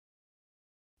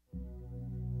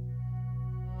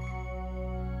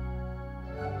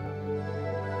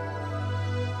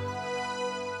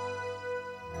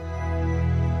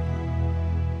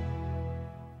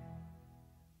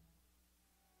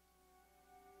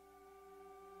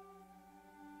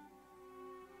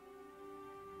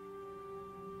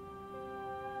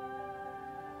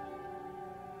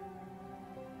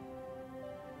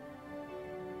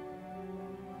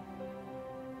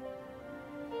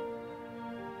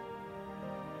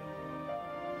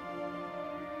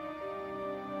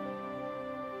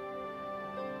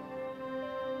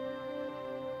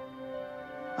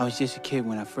I was just a kid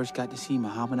when I first got to see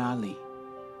Muhammad Ali.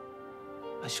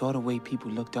 I saw the way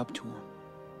people looked up to him.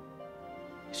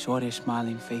 I saw their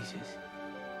smiling faces.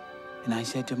 And I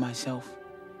said to myself,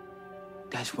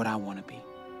 that's what I want to be.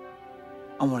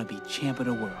 I want to be champ of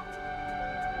the world.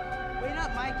 Wait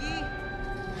up, Mikey.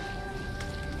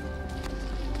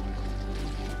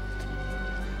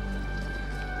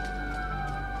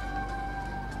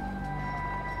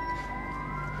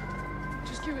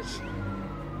 Just give it.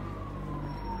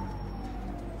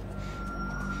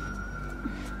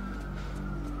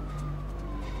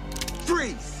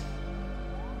 Freeze!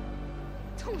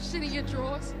 Don't shit in your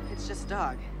drawers. It's just a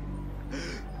dog.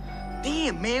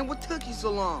 Damn, man, what took you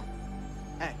so long?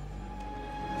 Hey.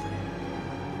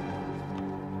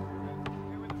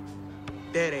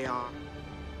 There they are.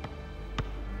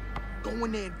 Go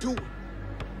in there and do it.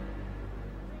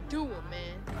 Do it,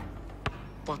 man.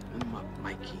 Fuck them up,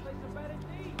 Mikey.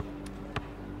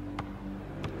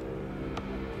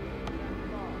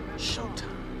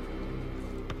 Showtime.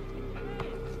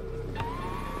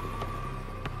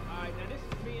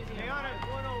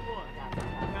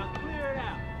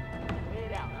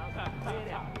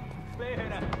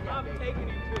 I'm taking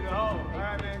him to the hole. All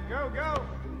right, man, go, go.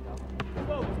 Move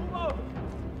over, move over.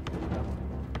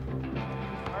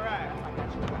 All right.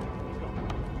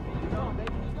 He's going,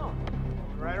 baby, he's going.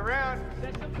 Right around.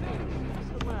 Set some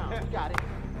things. Set around. You got it.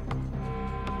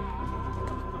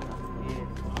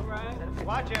 All right.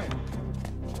 Watch him.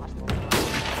 Oh,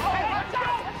 hey, watch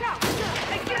out! Watch out!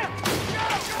 Hey, get him!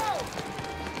 Go!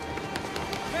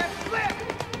 Man, flip!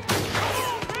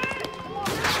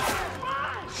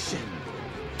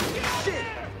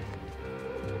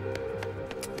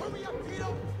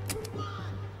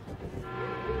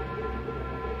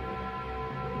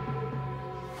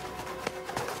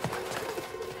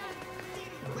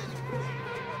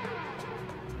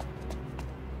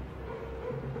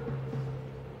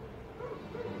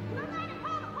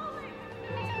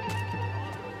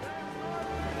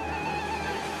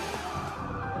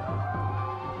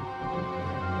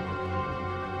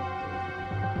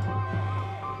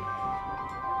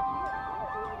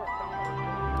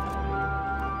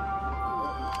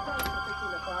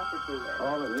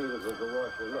 All it needed was a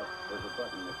washer. Look, there's a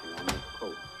button missing on this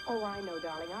coat. Oh, I know,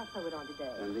 darling. I'll sew it on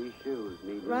today. And these shoes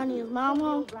need... Ronnie, is Mom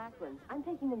home? Black ones. I'm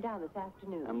taking them down this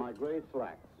afternoon. And my gray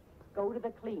slacks. Go to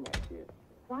the cleaner. Yes.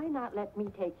 Why not let me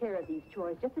take care of these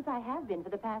chores just as I have been for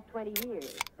the past 20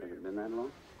 years? Has it been that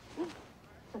long?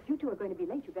 If you two are going to be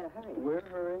late, you better hurry. We're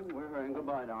hurrying. We're hurrying.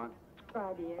 Goodbye, Don.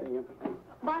 Bye, dear. See you.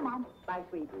 Bye, Mom. Bye,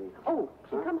 sweet. Oh,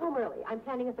 she'll come home early. I'm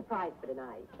planning a surprise for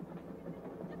tonight.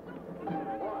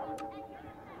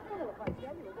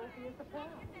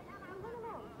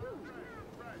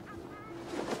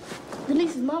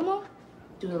 Denise's mama?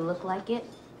 Do it look like it?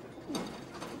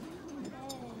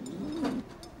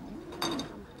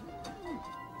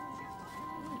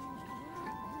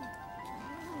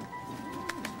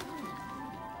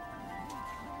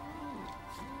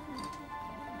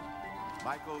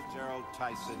 Michael Gerald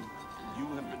Tyson, you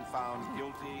have been found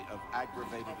guilty of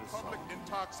aggravated assault. Public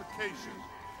intoxication,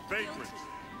 vagrant,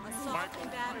 assault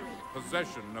and battery,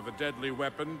 possession of a deadly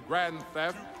weapon, grand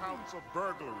theft, 2 counts of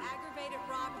burglary, aggravated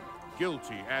robbery,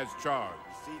 guilty as charged,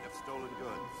 Receipt of stolen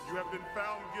goods, you have been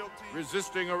found guilty,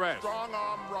 resisting arrest,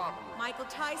 strong-arm robbery, Michael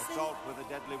Tyson, assault with a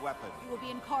deadly weapon. you will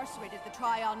be incarcerated at the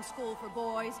Tryon School for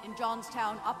Boys in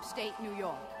Johnstown, upstate New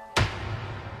York.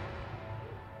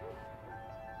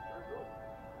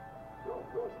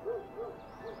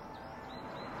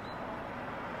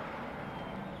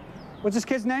 What's this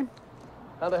kid's name?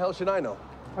 How the hell should I know?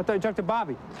 I thought you talked to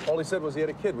Bobby. All he said was he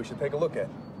had a kid we should take a look at.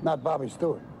 Not Bobby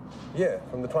Stewart. Yeah,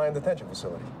 from the Tryon Detention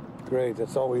Facility. Great,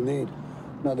 that's all we need.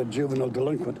 Another juvenile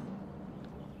delinquent.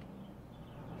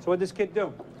 So what'd this kid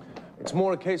do? It's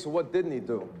more a case of what didn't he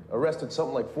do. Arrested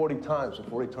something like 40 times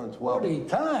before he turned 12. 40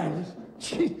 times?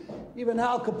 Gee, even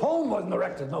Al Capone wasn't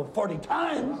arrested no 40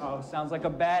 times. Oh, sounds like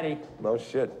a baddie. No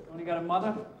shit. Only got a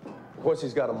mother? Of course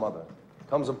he's got a mother.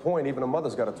 Comes a point, even a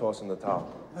mother's got to toss in the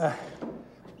towel.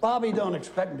 Bobby don't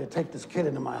expect me to take this kid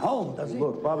into my home, does he?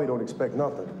 Look, Bobby don't expect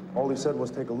nothing. All he said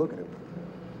was take a look at him.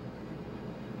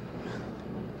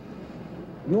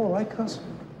 You all right, cuz?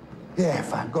 Yeah,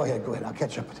 fine. Go ahead, go ahead. I'll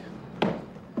catch up with you.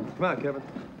 Come on, Kevin.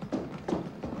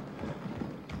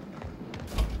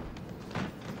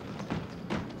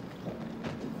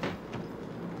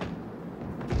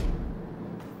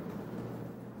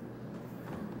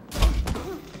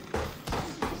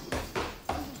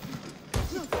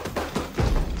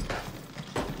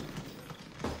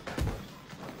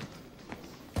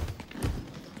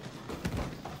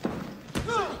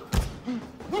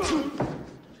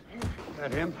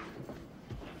 That him?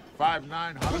 5'9",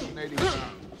 180 pounds.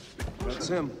 That's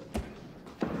him.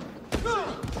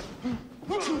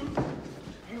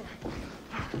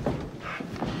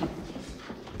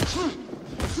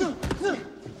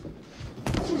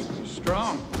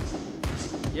 Strong.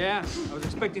 Yeah, I was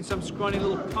expecting some scrawny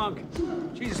little punk.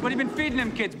 Jesus, what have you been feeding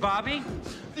them kids, Bobby?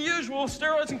 The usual,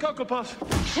 steroids and Cocoa Puffs.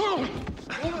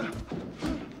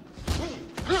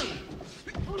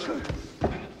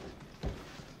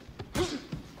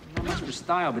 Not much for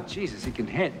style, but Jesus, he can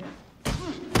hit.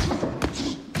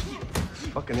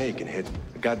 Fucking A, he can hit.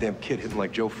 A goddamn kid hitting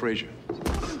like Joe Frazier.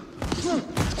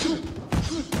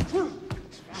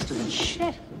 Faster than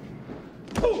shit.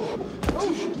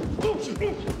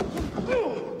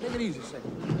 Take it easy, Sam.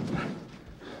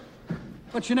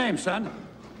 What's your name, son?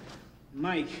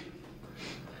 Mike.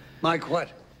 Mike what?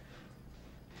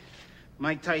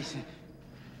 Mike Tyson.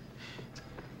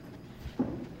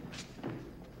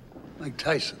 Mike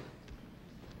Tyson.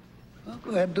 Well,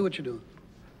 go ahead and do what you're doing.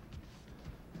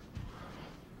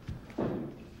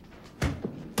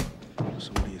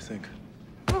 So what do you think?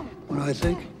 What do I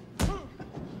think?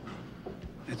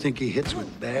 I think he hits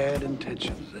with bad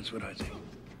intentions. That's what I think.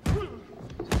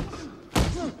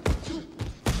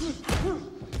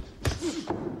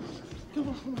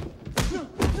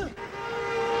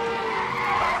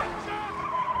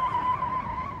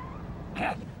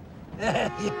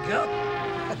 There you go.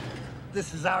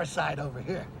 This is our side over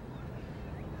here.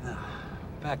 Now,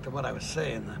 back to what I was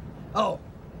saying. Oh,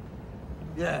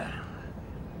 yeah.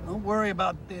 Don't worry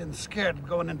about being scared of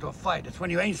going into a fight. It's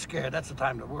when you ain't scared, that's the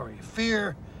time to worry.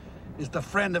 Fear is the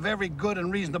friend of every good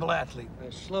and reasonable athlete.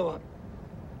 Slow up.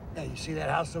 Hey, you see that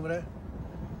house over there?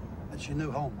 That's your new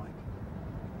home, Mike.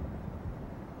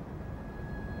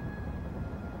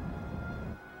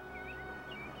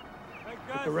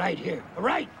 Take the right here. The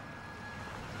right!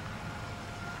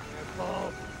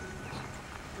 Careful.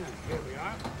 Here we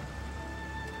are.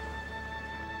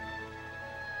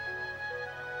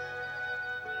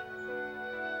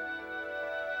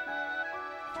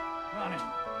 Run in.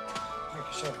 Make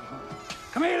yourself at home.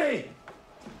 Come here, Lee.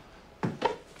 I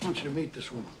want you to meet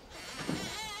this woman.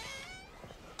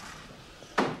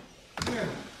 Here.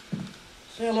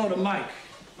 Say hello to Mike.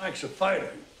 Mike's a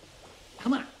fighter.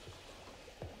 Come on.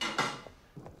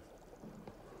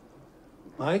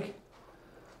 Mike,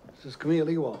 this is Camille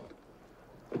Ewald.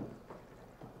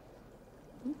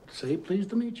 Say pleased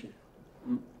to meet you.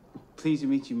 Pleased to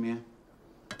meet you, man.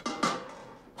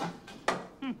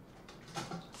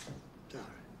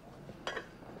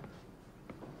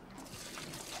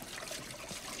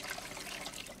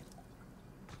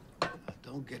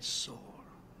 Don't get sore.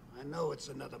 I know it's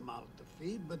another mouth to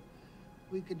feed, but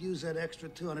we could use that extra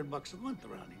 $200 a month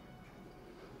around here.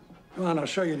 Come on, I'll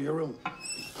show you to your room.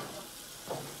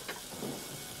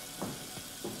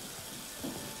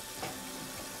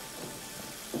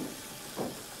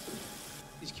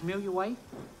 Is Camille your wife?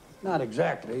 Not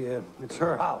exactly. It's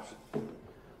her house. I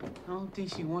don't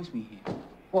think she wants me here.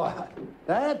 What?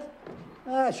 That?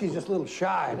 She's just a little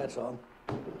shy, that's all.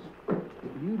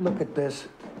 You look at this.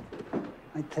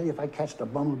 I tell you, if I catch the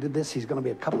bum who did this, he's gonna be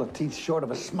a couple of teeth short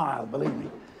of a smile, believe me.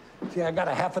 See, I got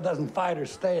a half a dozen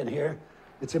fighters staying here.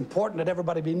 It's important that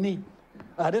everybody be neat.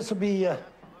 This will be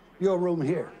your room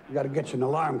here. You gotta get you an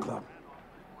alarm clock.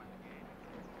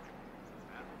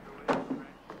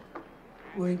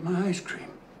 Who ate my ice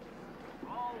cream?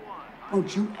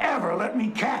 Don't you ever let me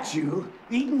catch you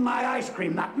eating my ice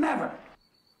cream, not never.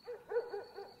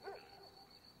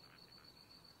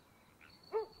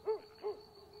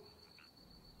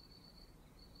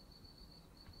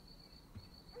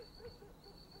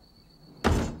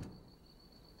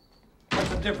 What's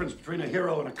the difference between a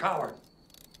hero and a coward?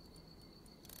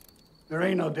 There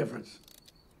ain't no difference.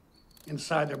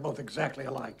 Inside, they're both exactly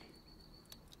alike.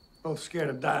 Both scared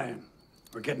of dying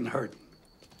or getting hurt.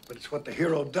 But it's what the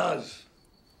hero does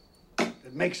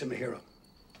that makes him a hero.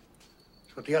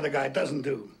 It's what the other guy doesn't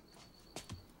do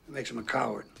that makes him a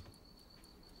coward.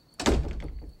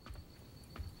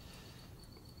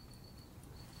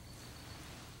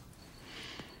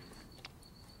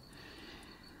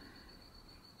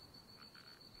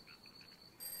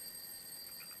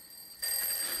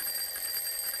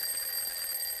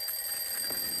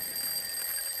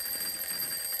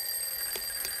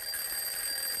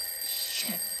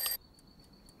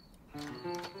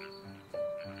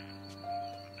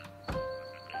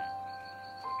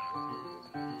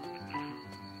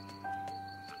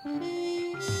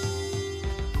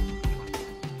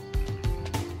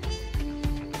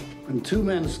 When two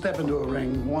men step into a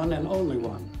ring, one and only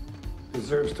one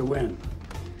deserves to win.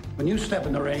 When you step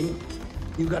in the ring,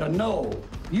 you gotta know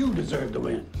You deserve to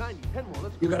win. 90, 10 more,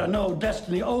 let's go. You gotta know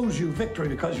destiny owes you victory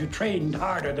because you trained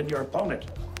harder than your opponent.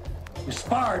 You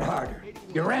sparred harder.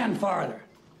 You ran farther.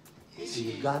 And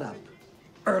you got up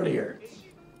earlier.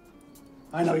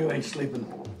 I know you ain't sleeping.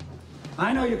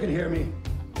 I know you can hear me.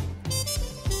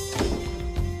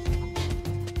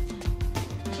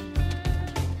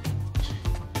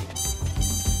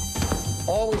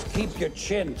 Always keep your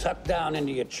chin tucked down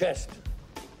into your chest.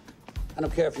 I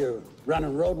don't care if you're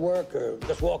running road work or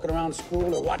just walking around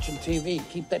school or watching TV.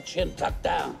 Keep that chin tucked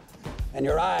down and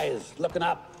your eyes looking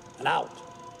up and out.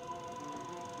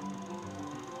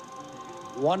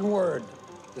 One word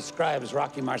describes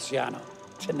Rocky Marciano: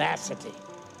 tenacity.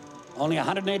 Only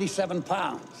 187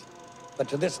 pounds, but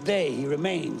to this day he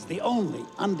remains the only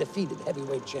undefeated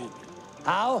heavyweight champion.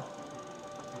 How?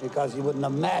 Because he wouldn't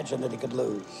imagine that he could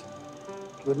lose.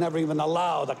 He would never even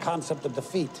allow the concept of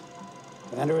defeat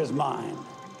to enter his mind.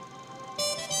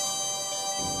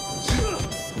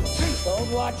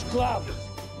 Don't watch gloves.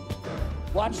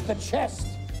 Watch the chest.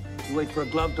 You wait for a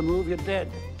glove to move, you're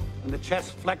dead. When the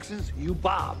chest flexes, you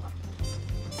bob.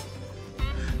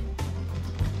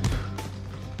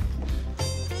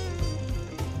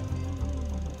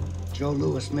 Joe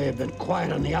Louis may have been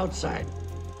quiet on the outside,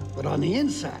 but on the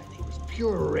inside, he was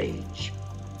pure rage.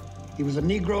 He was a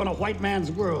Negro in a white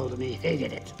man's world, and he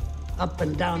hated it. Up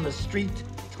and down the street,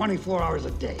 24 hours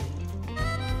a day.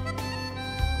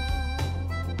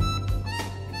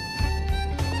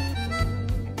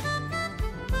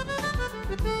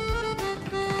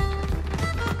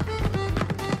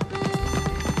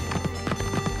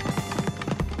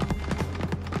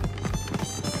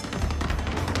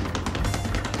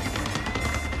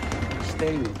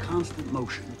 Staying in constant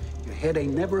motion. Your head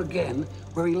ain't never again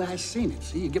where he last seen it.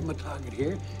 See, you give him a target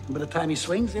here, and by the time he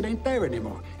swings, it ain't there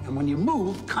anymore. And when you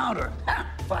move, counter. Ha!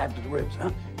 5 to the ribs, huh?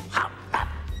 Ha!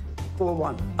 Ha!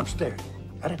 4-1, upstairs.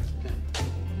 Got it?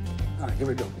 All right, here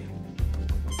we go, baby.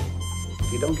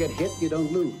 If you don't get hit, you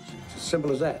don't lose. It's as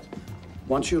simple as that.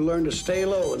 Once you learn to stay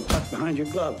low and tuck behind your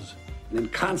gloves, and in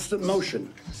constant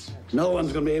motion, no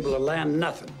one's gonna be able to land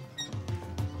nothing.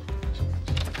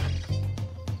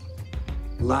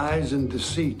 Lies and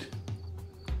deceit.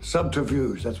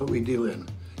 Subterfuge, that's what we deal in.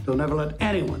 You'll never let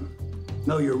anyone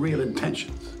know your real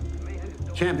intentions.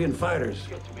 Champion fighters,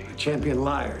 champion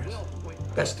liars.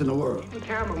 Best in the world. The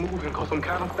camera moving because I'm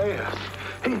kind of fast.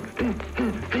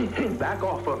 Back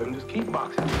off of him, just keep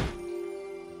boxing.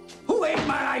 Who ate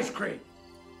my ice cream?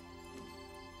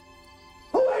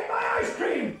 Who ate my ice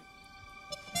cream?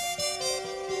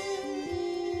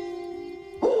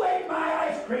 Who ate my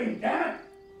ice cream, damn it?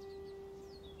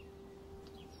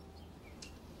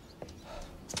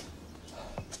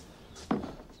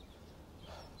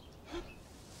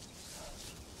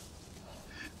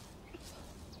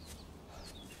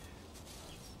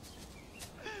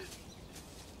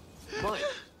 Mike.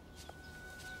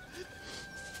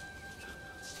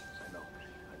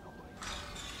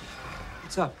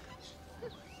 What's up?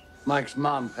 Mike's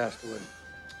mom passed away.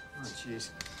 Oh,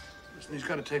 jeez. Listen, he's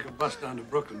got to take a bus down to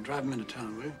Brooklyn. Drive him into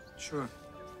town, will you? Sure.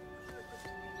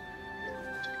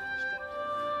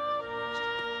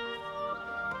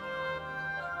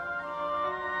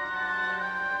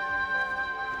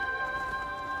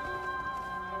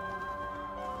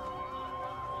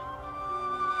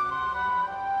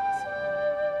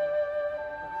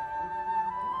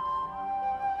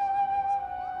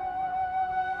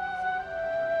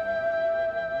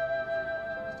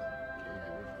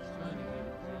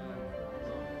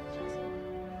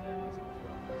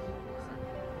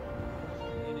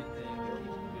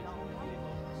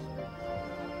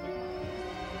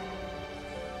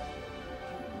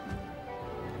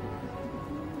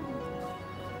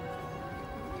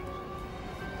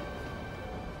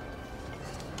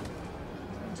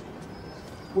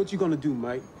 What you gonna do,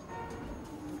 Mike?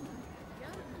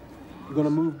 You gonna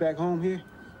move back home here?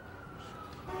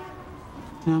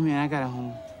 No, man, I got a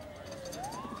home.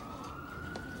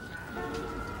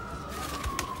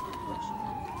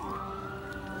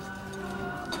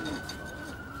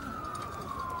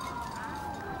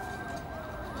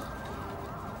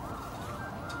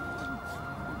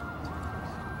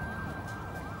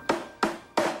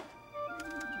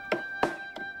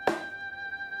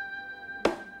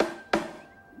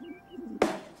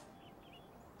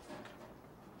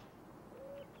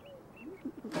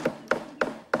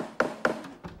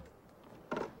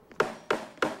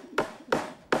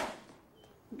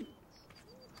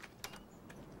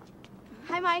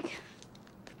 Hi, Mike.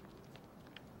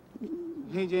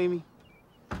 Hey, Jamie.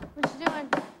 What you doing?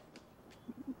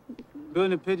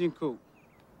 Building a pigeon coop.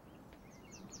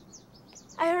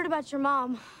 I heard about your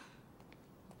mom.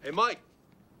 Hey, Mike.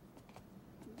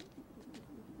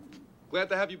 Glad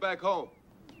to have you back home.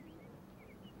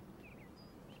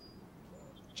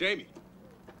 Jamie.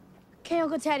 Okay,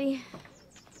 Uncle Teddy.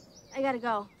 I gotta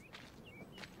go.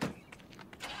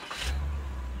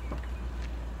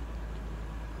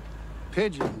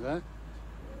 Pigeons, huh?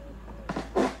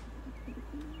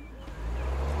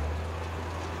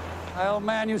 My old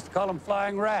man used to call them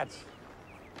flying rats.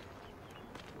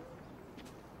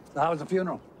 So how was the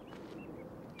funeral?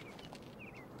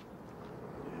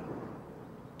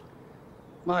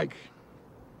 Mike,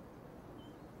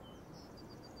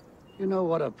 you know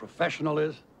what a professional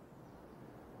is?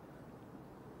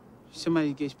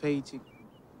 Somebody gets paid to...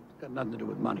 It's got nothing to do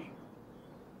with money.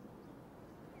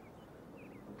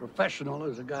 A professional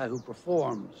is a guy who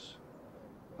performs,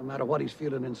 no matter what he's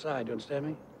feeling inside, you understand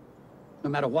me? No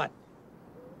matter what.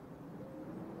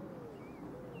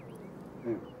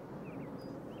 Yeah.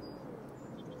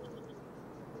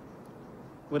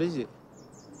 What is it?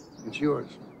 It's yours.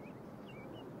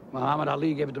 Muhammad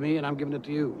Ali gave it to me, and I'm giving it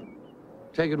to you.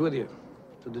 Take it with you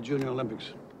to the Junior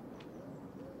Olympics.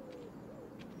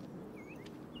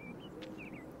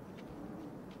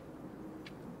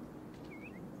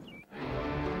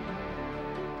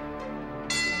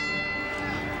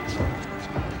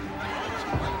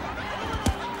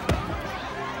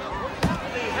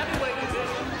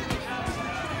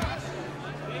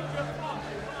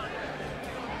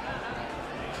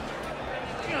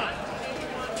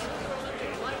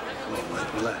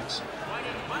 Relax.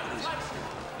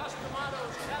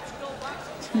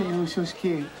 Man, I'm so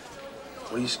scared.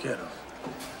 What are you scared of?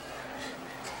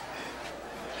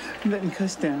 I'm letting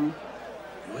cuss down.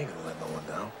 You ain't gonna let no one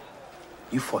down.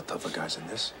 You fought tougher guys than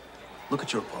this. Look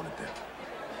at your opponent there.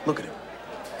 Look at him.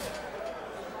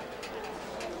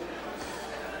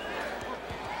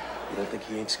 You don't think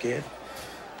he ain't scared?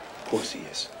 Of course he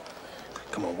is.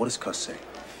 Come on, what does Cuss say?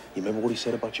 You remember what he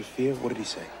said about your fear? What did he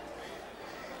say?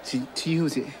 To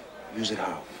use it. Use it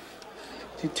how?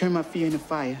 To turn my fear into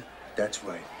fire. That's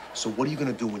right. So what are you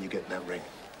gonna do when you get in that ring?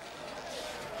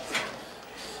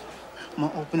 I'm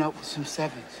gonna open up with some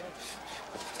sevens.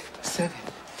 7.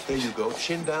 There you go.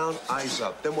 Chin down, eyes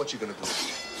up. Then what you gonna do?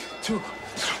 2.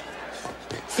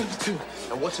 7, 2.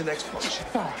 And what's the next punch?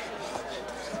 5.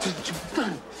 7, 2,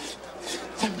 5.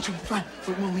 7, 2, 5.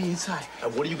 With one way inside.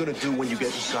 And what are you gonna do when you get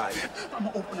inside? I'm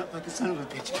gonna open up like a son of a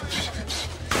bitch.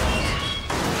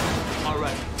 All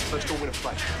right, let's go win a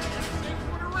fight.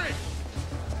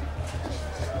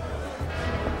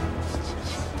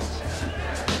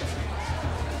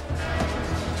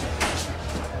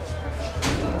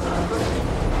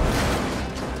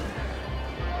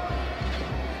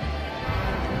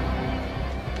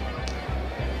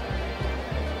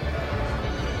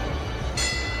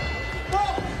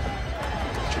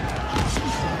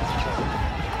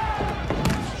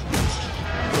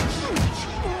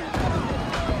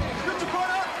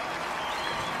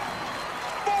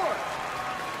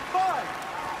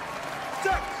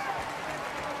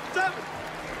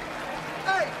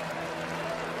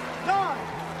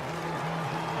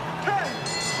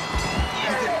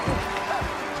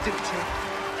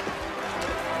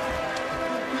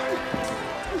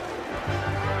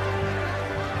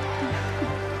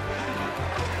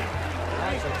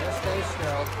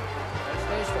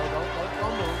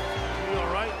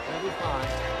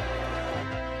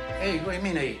 Hey, what do you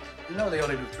mean 8? You know they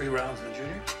only do 3 rounds in the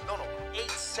junior. No,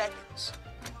 8 seconds.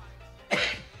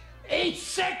 8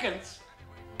 seconds?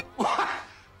 What?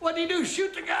 What'd he do,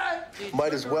 shoot the guy?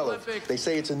 Might as well have. They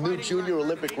say it's a new junior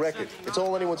Olympic record. It's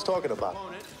all anyone's talking about.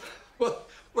 Well,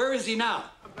 where is he now?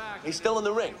 He's still in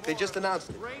the ring. They just announced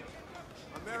it.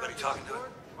 Anybody talking to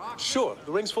him? Sure,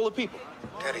 the ring's full of people.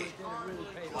 Teddy,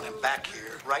 I want him back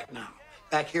here right now.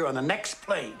 Back here on the next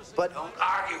plane. But don't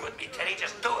argue with me, Teddy.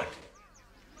 Just do it.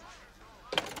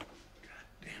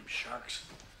 Goddamn sharks.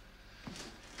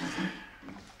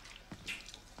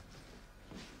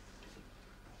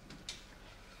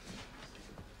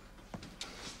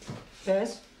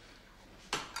 Yes?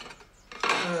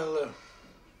 Well,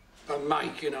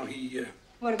 Mike, you know, he,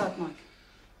 What about Mike?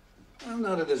 Well,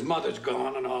 now that his mother's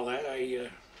gone and all that, I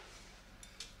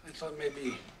thought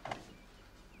maybe...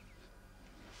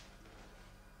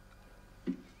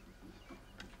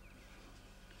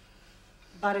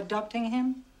 About adopting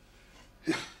him?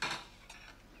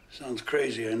 Sounds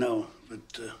crazy, I know, but,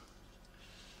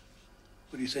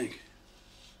 what do you think?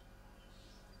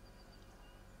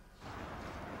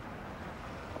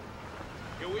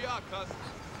 Here we are, Cuss.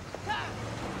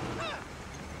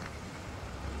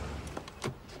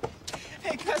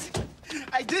 Hey, cousin,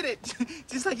 I did it,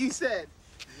 just like you said.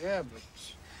 Yeah, but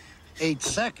 8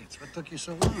 seconds. What took you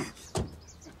so long?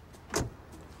 I'm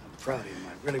proud of you,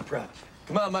 Mike. Really proud.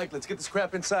 Come on, Mike, let's get this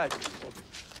crap inside. I've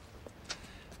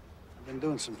been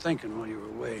doing some thinking while you were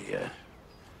away.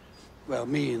 Well,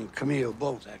 me and Camille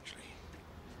both, actually.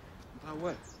 About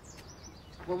what?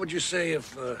 What would you say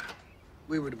if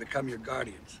we were to become your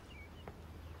guardians?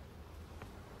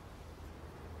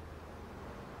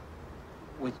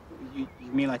 What, you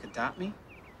mean like adopt me?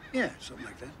 Yeah, something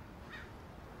like that.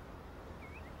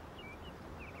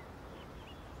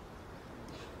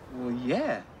 Well,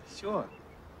 yeah, sure.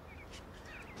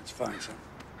 That's fine, son.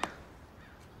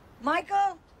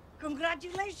 Michael,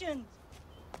 congratulations.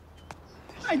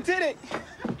 I did it!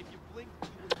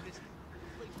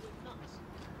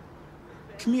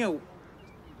 Camille,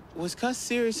 was Cuss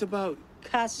serious about...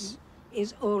 Cuss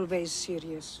is always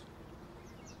serious.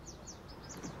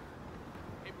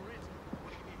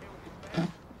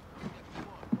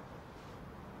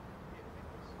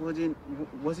 Well, then,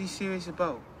 was he serious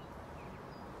about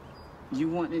you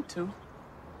wanting it too?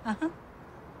 Uh-huh.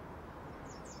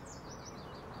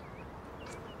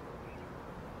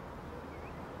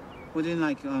 Well, then,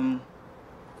 like,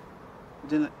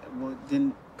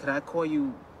 then could I call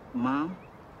you Mom?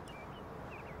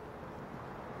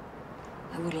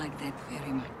 I would like that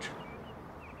very much.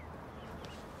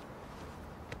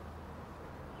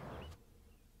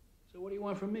 So what do you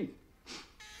want from me?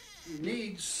 You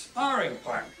need sparring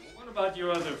partners. What about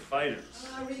your other fighters?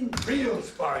 I mean, real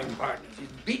sparring partners. He's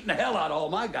beating the hell out of all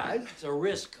my guys. It's a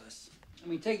risk, Gus. I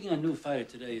mean, taking a new fighter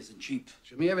today isn't cheap.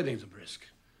 Jimmy, everything's a risk.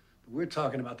 But we're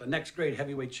talking about the next great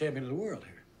heavyweight champion of the world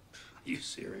here. Are you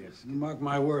serious? You mark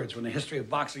my words, when the history of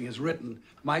boxing is written,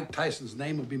 Mike Tyson's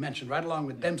name will be mentioned right along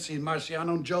with Dempsey and Marciano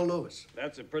and Joe Louis.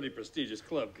 That's a pretty prestigious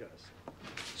club, Gus.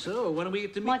 So, when do we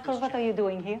get to meet Michael, what are you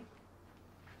doing here?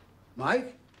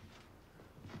 Mike?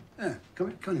 Yeah, come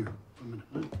here for a minute.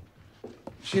 Huh?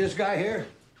 See this guy here?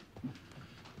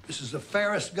 This is the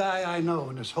fairest guy I know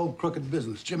in this whole crooked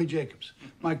business, Jimmy Jacobs.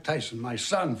 Mike Tyson, my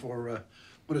son for,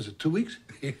 what is it, 2 weeks?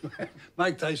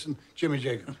 Mike Tyson, Jimmy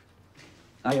Jacobs.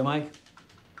 Hiya, Mike.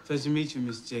 Pleasure to meet you,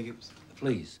 Mr. Jacobs.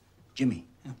 Please, Jimmy.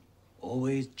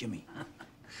 Always Jimmy.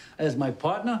 As my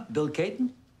partner, Bill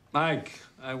Caton. Mike,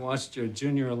 I watched your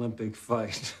junior Olympic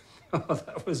fight. Oh,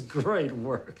 that was great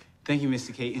work. Thank you,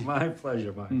 Mr. Caton. My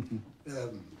pleasure, Mike.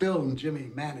 Bill and Jimmy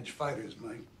manage fighters,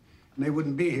 Mike. And they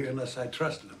wouldn't be here unless I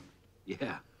trusted them.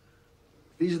 Yeah.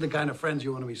 These are the kind of friends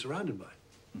you want to be surrounded by.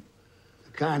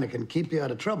 The kind that can keep you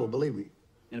out of trouble, believe me.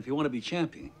 And if you want to be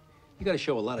champion, you got to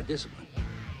show a lot of discipline.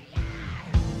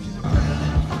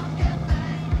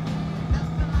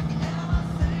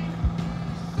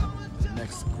 The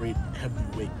next great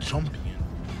heavyweight champion.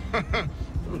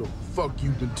 Who the fuck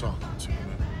you been talking to, man?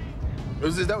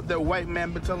 Is that what that white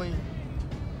man been telling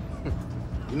you?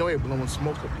 You know he blowing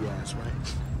smoke up your ass,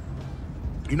 right?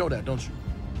 You know that, don't you?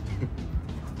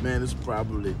 Man, there's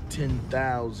probably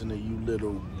 10,000 of you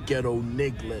little ghetto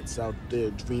nigglets out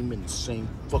there dreaming the same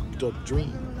fucked up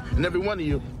dream. And every one of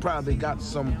you probably got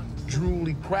some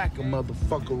drooly cracker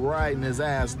motherfucker riding his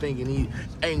ass thinking he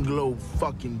Anglo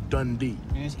fucking Dundee.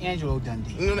 And it's Angelo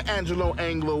Dundee. Angelo,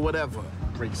 Anglo, whatever.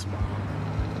 Great smile.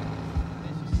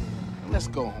 Let's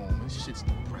go home. This shit's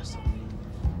depressing.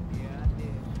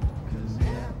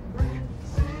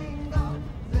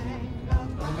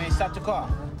 Hey, man, stop the car.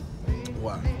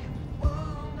 Why?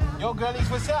 Yo, girlies,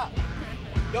 what's up?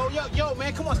 Yo,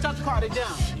 man, come on, stop the car, they're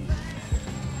down.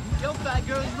 Yo, fat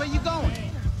girls, where you going?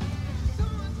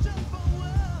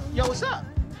 Yo, what's up?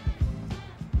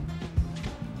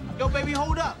 Yo, baby,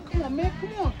 hold up. Come on, man,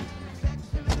 come on.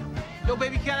 Yo,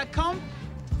 baby, can I come?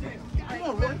 Come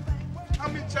on, man. How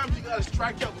many times you gotta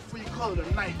strike out before you call it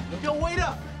a night? Yo, wait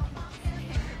up.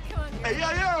 Hey,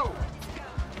 yo!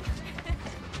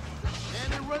 Man,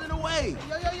 they're running away.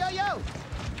 Yo.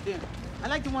 Damn, I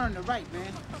like the one on the right,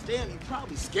 man. Damn, you're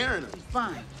probably scaring them. He's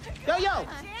fine. Yo.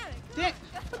 Damn,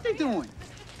 what they doing?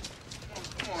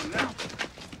 Come on now.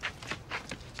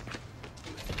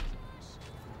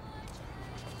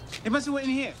 They must have went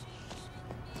in here.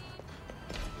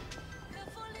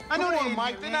 I know Come they're on, in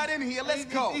Mike. here, They're man. not in here. Let's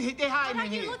go. They hiding What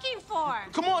in are here. you looking for?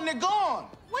 Come on, they're gone.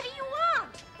 What do you want?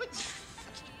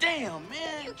 Damn,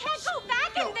 man. You can't go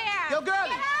back in there. Yo, girlie.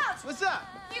 Get out. What's up?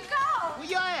 You go. Where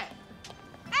y'all at?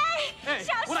 Hey,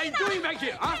 what are you doing back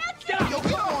here, huh? Get out. Yo,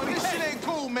 come on. This shit ain't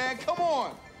cool, man. Come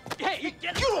on. Hey,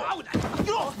 get out!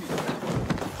 Get off me!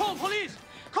 Call police!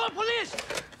 Call police!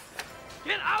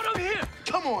 Get out of here!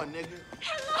 Come on, nigga.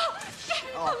 Hello.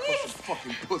 Oh, Police.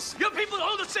 fucking pussy. Your people are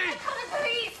all the same! Call the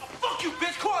police. Fuck you,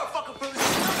 bitch. Call her fucking police.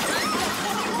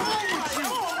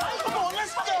 Come on,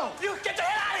 let's go. You get the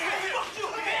hell out of here! Fuck you,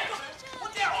 man.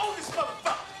 What the hell own this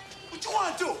motherfucker? What you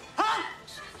want to do, huh?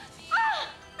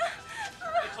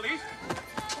 Police?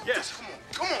 Yes. Come on.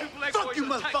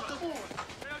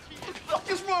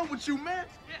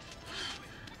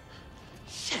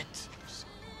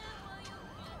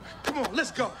 Come on,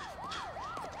 let's go.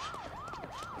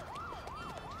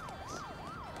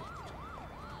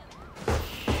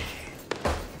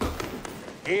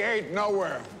 He ain't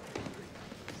nowhere.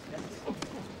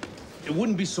 It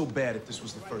wouldn't be so bad if this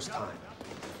was the first time.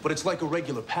 But it's like a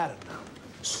regular pattern now.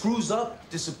 Screws up,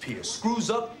 disappears. Screws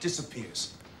up,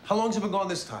 disappears. How long's it been gone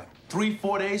this time? 3,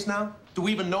 4 days now? Do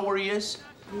we even know where he is?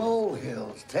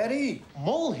 Molehills, Teddy.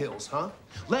 Molehills, huh?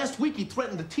 Last week he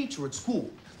threatened the teacher at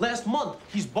school. Last month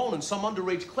he's boning some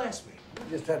underage classmate.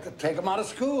 You just have to take him out of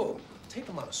school. Take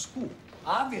him out of school?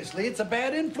 Obviously, it's a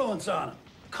bad influence on him.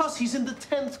 Cuz he's in the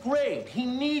 10th grade. He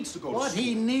needs to go to school. What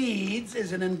he needs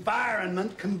is an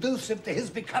environment conducive to his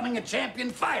becoming a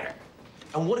champion fighter.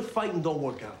 And what if fighting don't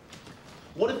work out?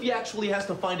 What if he actually has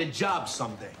to find a job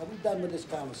someday? Are we done with this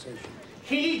conversation?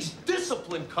 He needs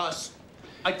discipline, Cuss.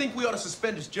 I think we ought to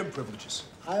suspend his gym privileges.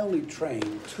 I only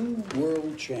trained 2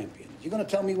 world champions. You gonna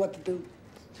tell me what to do?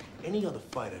 Any other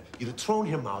fighter, you'd have thrown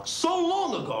him out so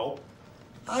long ago.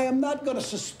 I am not gonna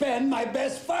suspend my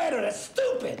best fighter. That's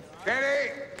stupid.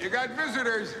 Kenny, you got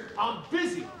visitors. I'm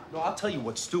busy. No, I'll tell you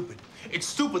what's stupid. It's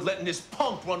stupid letting this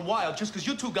punk run wild just because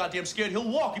you're too goddamn scared he'll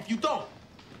walk if you don't.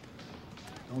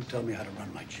 Don't tell me how to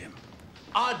run my gym.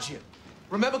 Our gym.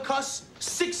 Remember, Cuss?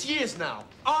 6 years now.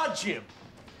 Our gym.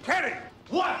 Kenny,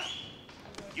 What?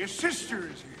 your sister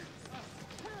is here.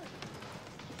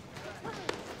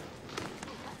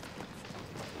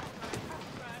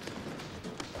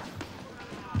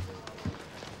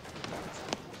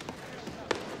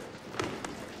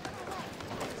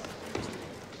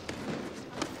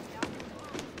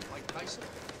 Mike Tyson?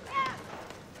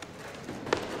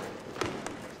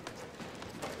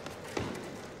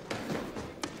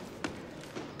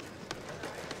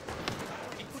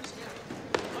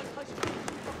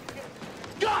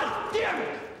 God damn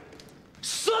it!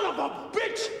 Son of a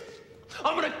bitch!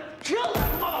 I'm gonna kill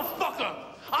that motherfucker!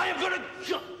 I am gonna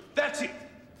kill... That's it.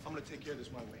 I'm gonna take care of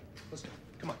this my way. Let's go.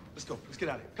 Come on. Let's go. Let's get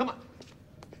out of here. Come on.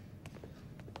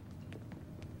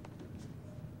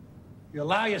 You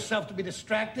allow yourself to be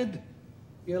distracted,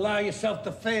 you allow yourself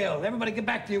to fail. Everybody get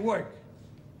back to your work.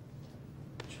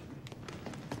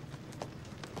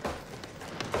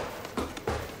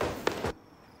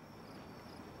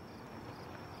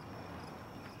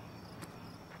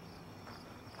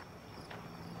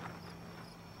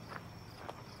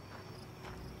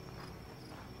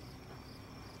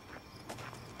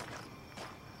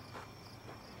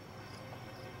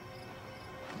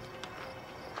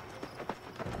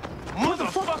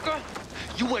 Motherfucker!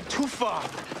 You went too far.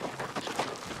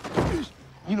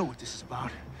 You know what this is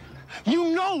about.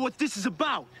 You know what this is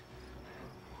about.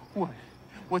 What?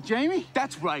 What, Jamie?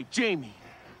 That's right, Jamie.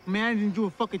 Man, I didn't do a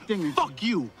fucking thing. Fuck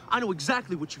you. I know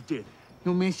exactly what you did.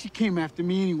 No, man, she came after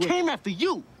me anyway. Came after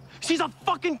you? She's a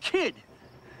fucking kid.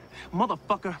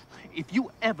 Motherfucker, if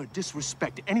you ever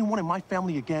disrespect anyone in my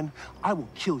family again, I will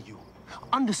kill you.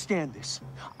 Understand this.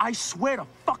 I swear to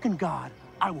fucking God,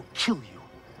 I will kill you.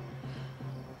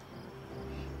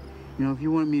 You know, if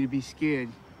you want me to be scared,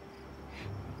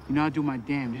 you know, I'll do my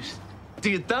damnedest.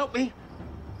 Do you doubt me?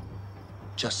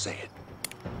 Just say it.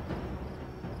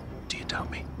 Do you doubt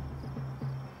me?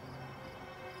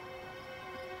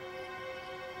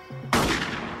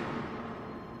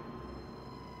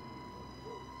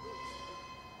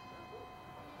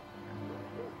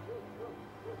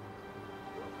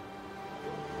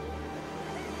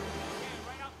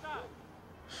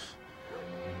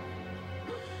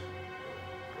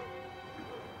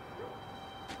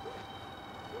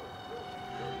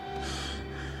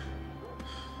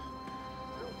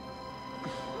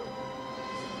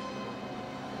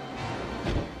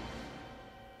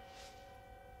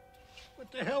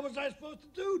 What the hell was I supposed to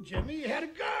do, Jimmy? You had a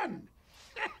gun.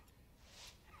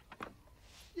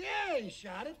 Yeah, he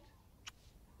shot it.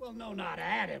 Well, no, not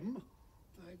at him.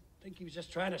 I think he was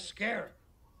just trying to scare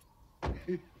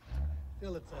him.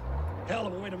 Still, it's a hell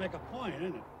of a way to make a point,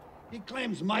 isn't it? He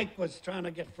claims Mike was trying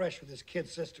to get fresh with his kid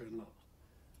sister-in-law.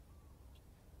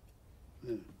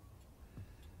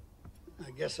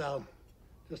 I guess I'll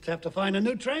just have to find a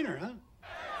new trainer, huh?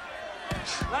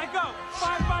 Let it go.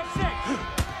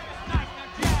 5-5-6.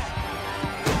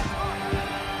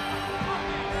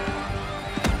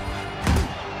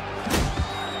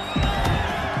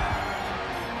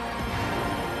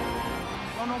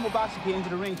 No normal boxer can enter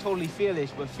the ring totally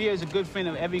fearless, but fear is a good friend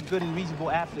of every good and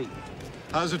reasonable athlete.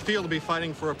 How does it feel to be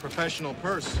fighting for a professional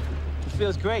purse? It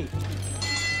feels great.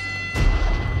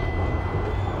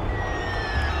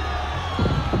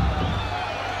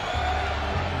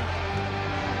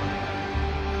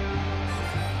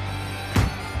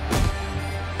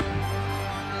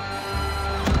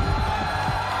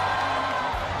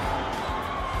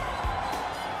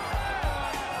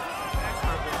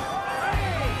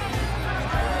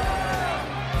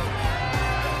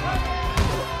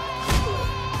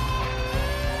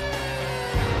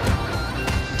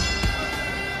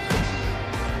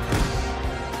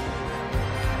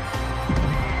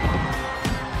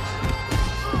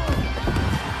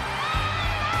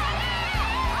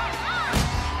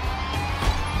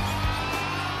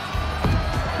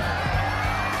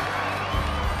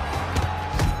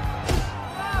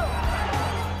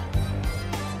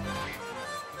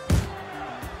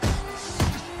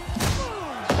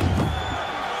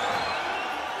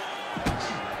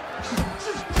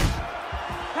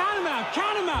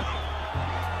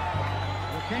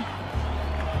 okay?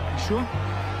 You sure?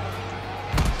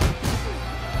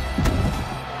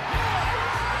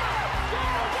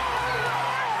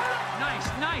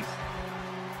 Nice.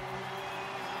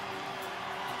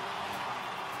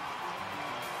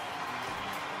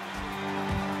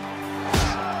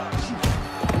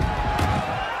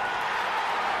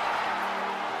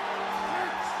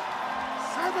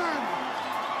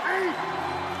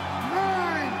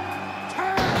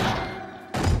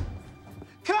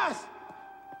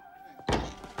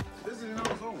 Visiting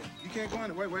hours over. You can't go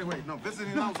in there. Wait. No,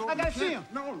 visiting hours over. I gotta see him.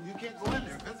 No, you can't go in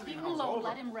there. Visiting Leave him hours alone. over.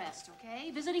 Let him rest,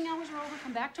 okay? Visiting hours are over.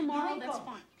 Come back tomorrow. That's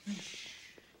fine.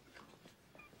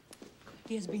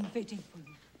 He has been waiting for you.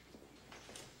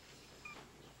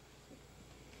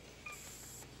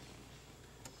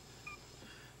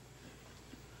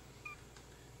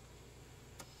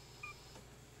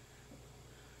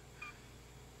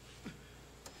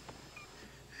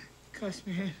 Cuss,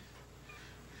 man.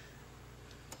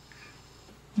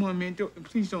 Come on, man.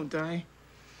 Please don't die.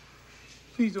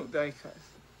 Please don't die, Cuss.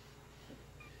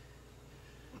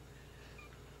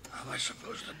 How am I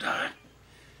supposed to die?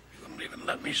 You wouldn't even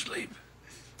let me sleep.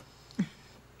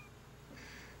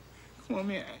 Come on,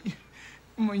 man.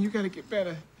 Come on, you gotta get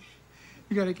better.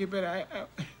 You gotta get better.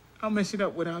 I'll mess it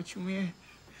up without you, man.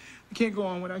 I can't go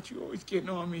on without you always getting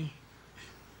on me.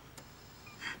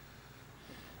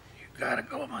 You gotta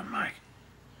go on, Mike.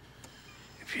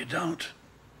 If you don't,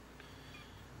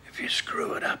 if you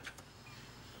screw it up,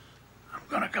 I'm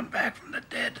gonna come back from the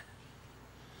dead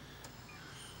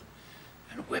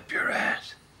and whip your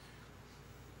ass.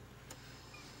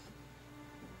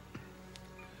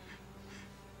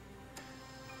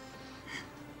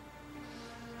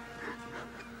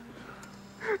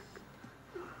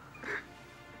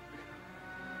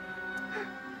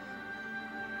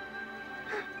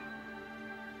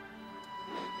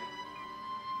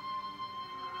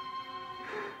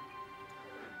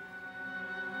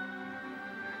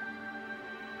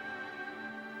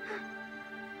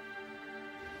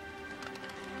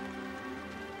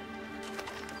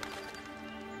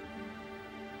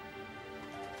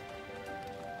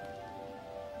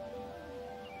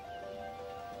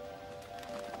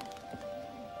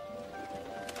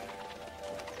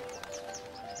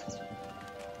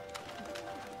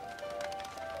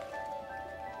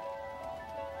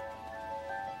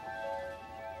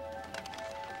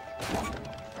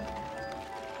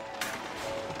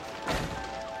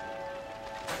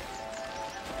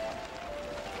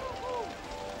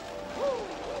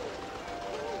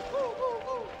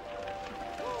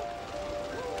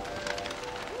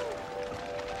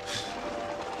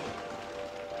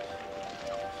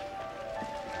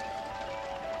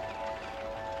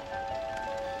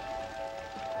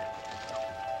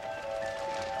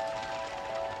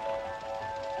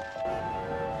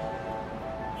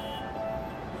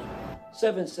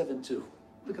 $772.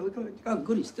 Look how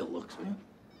good he still looks, man.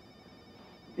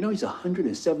 You know, he's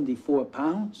 174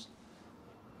 pounds.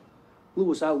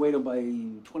 Lewis outweighed him by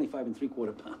 25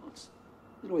 3/4 pounds.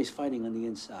 He's always fighting on the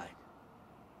inside.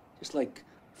 Just like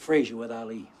Frazier with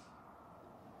Ali.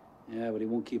 Yeah, but he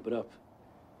won't keep it up.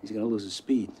 He's gonna lose his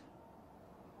speed.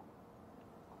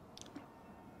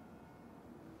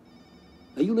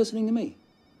 Are you listening to me?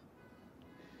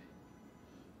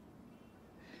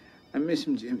 I miss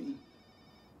him, Jimmy.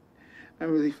 I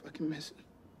really fucking miss him.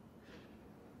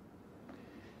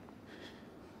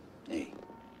 Hey.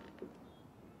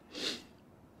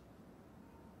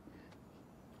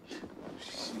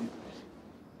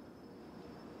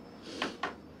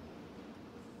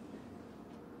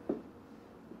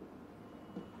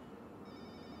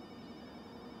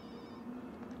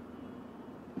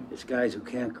 It's guys who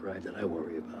can't cry that I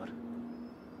worry about.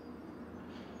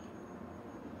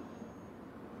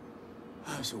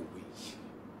 I'm so weak.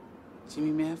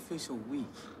 Jimmy, man, I feel so weak.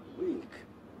 Weak?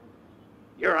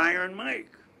 You're Iron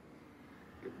Mike.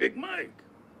 You're Big Mike.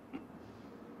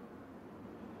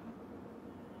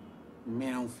 Man,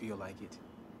 I don't feel like it.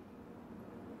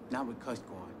 Not with Cuss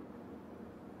gone.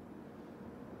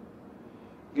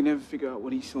 You can never figure out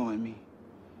what he saw in me.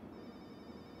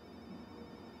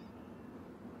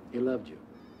 He loved you.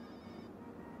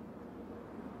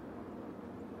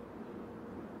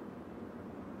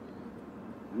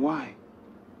 Why?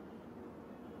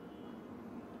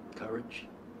 Courage.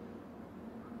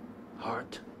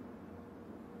 Heart.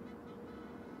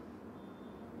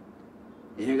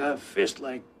 You got fists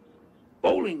like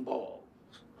bowling balls.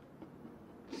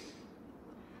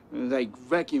 Like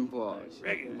wrecking balls.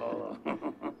 Wrecking balls.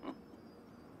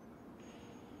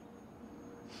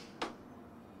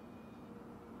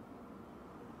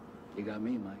 You got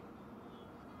me, Mike.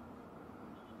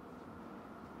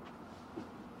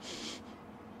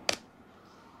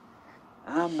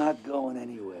 I'm not going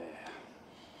anywhere.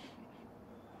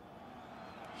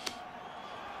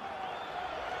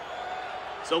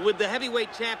 So with the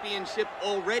heavyweight championship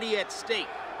already at stake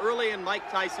early in Mike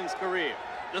Tyson's career,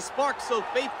 the spark so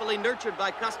faithfully nurtured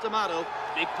by Customado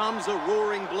becomes a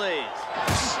roaring blaze.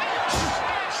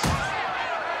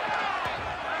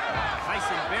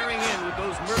 Tyson bearing in with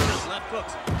those murderous left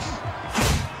hooks.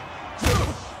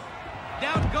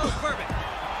 Down goes Berbick.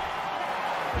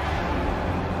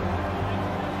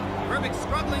 Berbick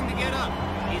struggling to get up.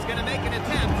 He's going to make an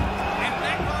attempt and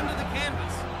back onto the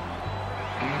canvas.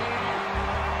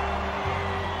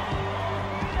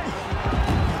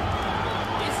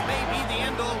 This may be the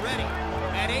end already.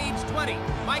 At age 20,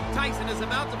 Mike Tyson is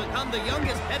about to become the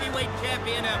youngest heavyweight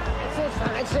champion ever. That's it,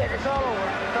 son. That's it. It's all over.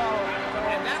 It's all over.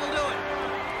 And that'll do it.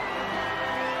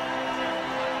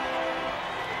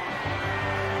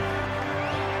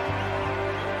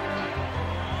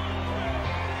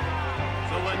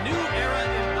 So a new era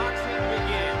in boxing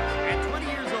begins. At 20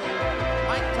 years old,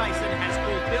 Mike Tyson has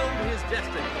fulfilled his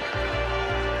destiny.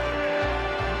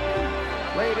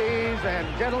 Ladies and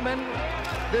gentlemen,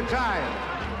 the time.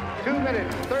 2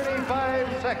 minutes,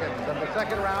 35 seconds of the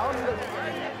second round.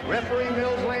 Referee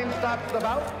Mills Lane stops the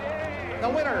bout. The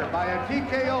winner by a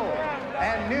TKO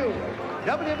and new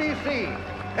WBC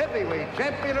heavyweight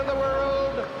champion of the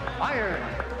world, Iron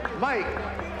Mike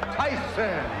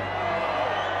Tyson.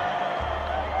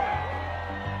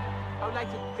 I would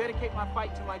like to dedicate my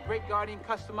fight to my great guardian,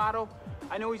 Customado.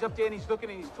 I know he's up there and he's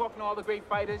looking and he's talking to all the great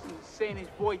fighters and saying his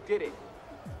boy did it.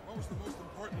 What was the most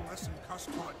important lesson Cuss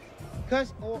taught you?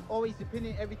 Cuss always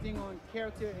depended everything on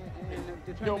character and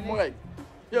determination. Yo, Mike.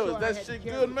 Yo, is that shit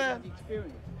good, man?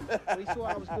 But he saw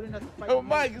I was good enough to fight. Yo,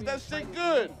 Mike, is that shit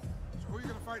good? So who are you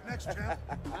gonna fight next, champ?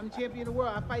 I'm champion of the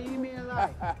world. I fight any man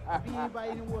alive. I beat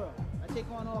anybody in the world. I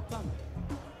take on all comers.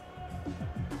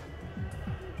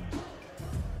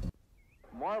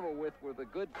 Marvel with the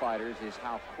good fighters is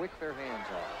how quick their hands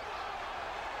are.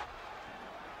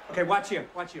 Okay, watch here,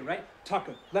 right?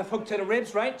 Tucker, left hook to the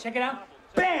ribs, right? Check it out.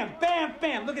 Bam, bam,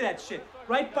 bam. Look at that shit.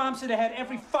 Right bombs to the head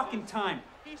every fucking time.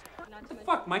 What the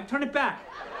fuck, Mike? Turn it back.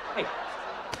 Hey,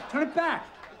 turn it back.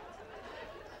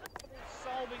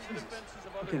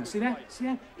 Okay, now, see that? See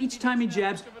that? Each time he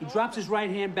jabs, he drops his right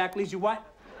hand back, leaves you what?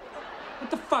 What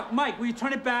the fuck, Mike? Will you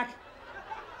turn it back?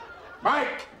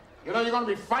 Mike, you know you're gonna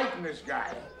be fighting this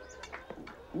guy.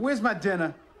 Where's my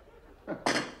dinner?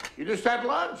 You just had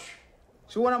lunch.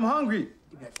 So when I'm hungry.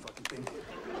 Give me that fucking thing. He's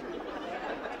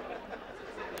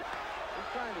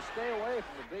trying to stay away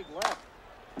from the big left.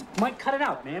 Mike, cut it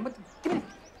out, man. What the,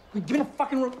 give me the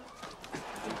fucking rope.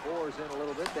 He bores in a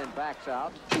little bit, then backs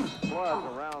out.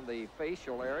 Blood around the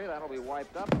facial area. That'll be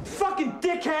wiped up. Fucking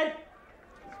dickhead!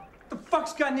 What the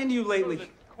fuck's gotten into you lately? The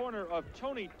corner of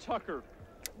Tony Tucker.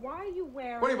 Why are you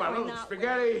wearing? What do you want, a little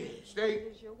spaghetti,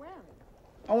 steak? You're wearing.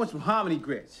 I want some hominy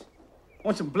grits. I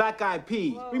want some black-eyed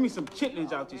peas. Bring me some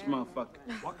chitlins out this motherfucker.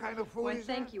 What kind of food Well, is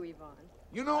thank that? you, Yvonne.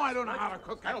 You know I don't know how to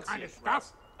cook that kind of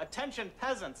stuff. Attention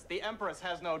peasants, the Empress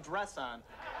has no dress on.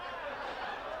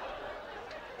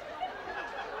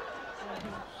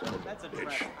 That's a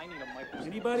dress. I need a microscope.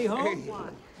 Anybody home?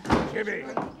 Jimmy.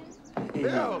 Hey.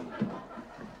 Bill.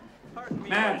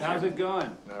 Matt, how's it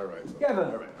going? All right. Kevin.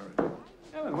 All right.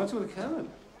 Kevin, what's with Kevin?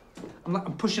 I'm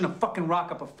pushing a fucking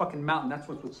rock up a fucking mountain. That's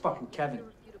what's with fucking Kevin.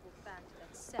 Irrefutable fact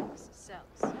that sex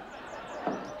sells.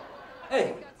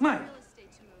 Hey, Mike.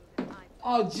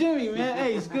 Oh, Jimmy, man.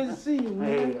 Hey, it's good to see you,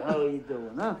 man. Hey, how you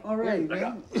doing, huh? All right,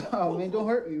 man. Oh, man, don't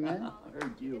hurt me, man. I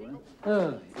heard you,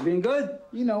 You been good?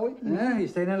 You know it. Yeah, you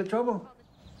staying out of trouble?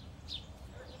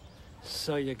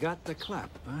 So you got the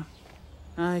clap,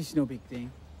 huh? It's no big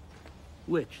thing.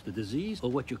 Which, the disease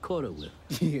or what you caught it with?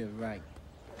 Yeah, right.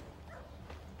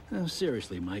 No,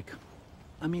 seriously, Mike.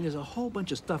 I mean, there's a whole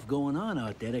bunch of stuff going on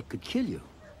out there that could kill you.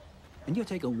 And you're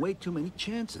taking way too many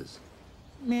chances.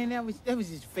 Man, that was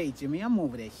just fate, Jimmy. I'm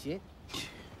over that shit.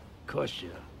 Of course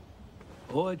you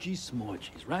are. Orgies,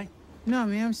 smorgies, right? No,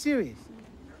 man, I'm serious.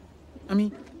 I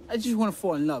mean, I just want to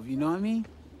fall in love, you know what I mean?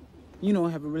 You know,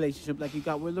 have a relationship like you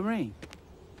got with Lorraine.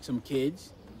 Some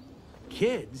kids.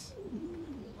 Kids?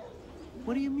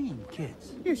 What do you mean,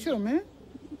 kids? Yeah, sure, man.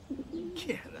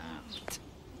 Get out.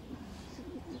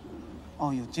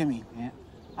 Oh, yo, Jimmy, man.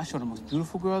 I saw the most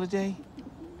beautiful girl today.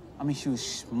 I mean, she was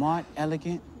smart,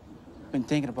 elegant. Been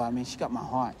thinking about it, man. She got my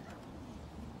heart.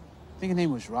 I think her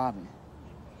name was Robin.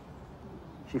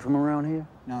 She from around here?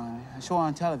 No, I saw her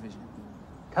on television.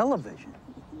 Television?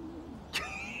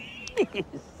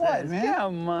 What, man?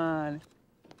 Come on.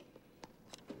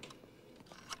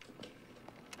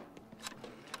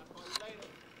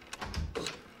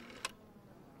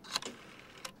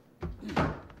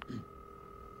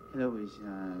 Hello, is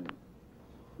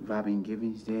Robin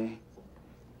Gibbons there?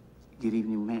 Good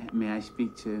evening, may I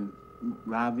speak to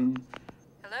Robin?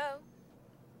 Hello?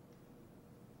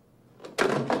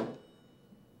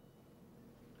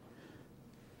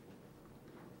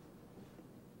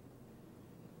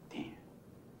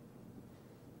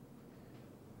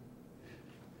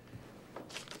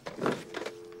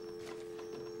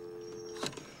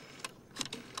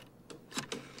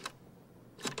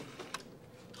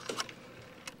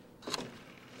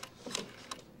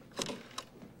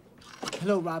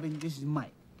 Hello, Robin. This is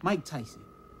Mike Tyson.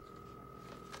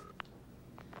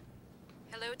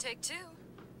 Hello, take two.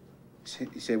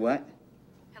 Say what?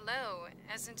 Hello,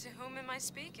 as in to whom am I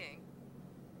speaking?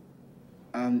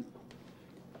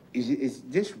 Is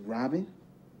this Robin?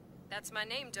 That's my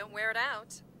name, don't wear it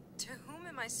out. To whom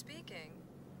am I speaking?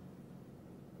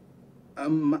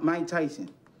 Mike Tyson.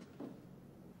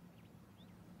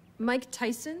 Mike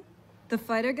Tyson? The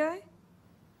fighter guy?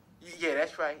 Yeah,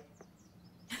 that's right.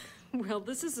 Well,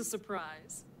 this is a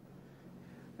surprise.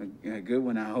 A good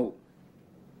one, I hope.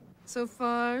 So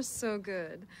far, so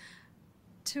good.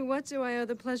 To what do I owe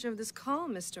the pleasure of this call,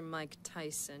 Mr. Mike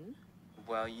Tyson?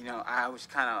 Well, you know, I was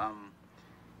kind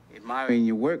of admiring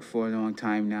your work for a long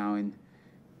time now, and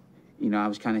you know, I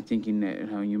was kind of thinking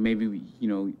that maybe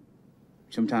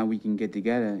sometime we can get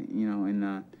together,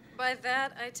 and By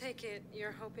that, I take it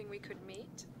you're hoping we could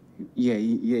meet? yeah,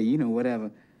 whatever.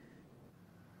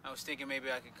 I was thinking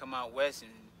maybe I could come out west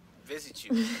and visit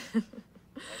you.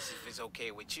 That's if it's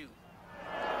okay with you.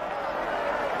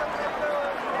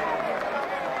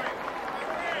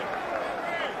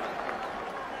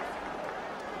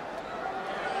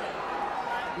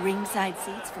 Ringside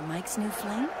seats for Mike's new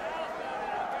fling?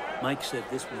 Mike said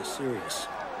this was serious.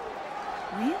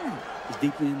 Really? He's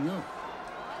deeply in love.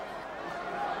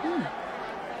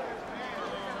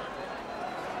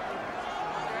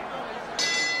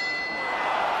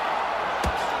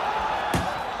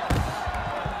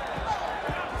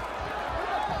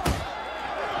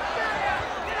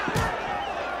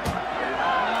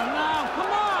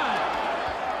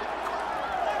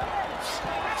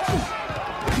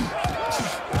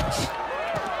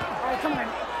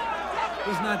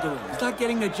 He's not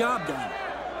getting the job done.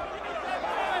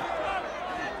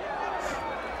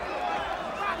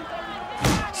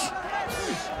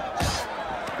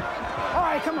 All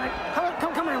right, come on.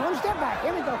 Come on. One step back.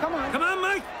 Here we go. Come on. Come on,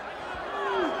 Mike.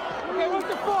 Okay, what's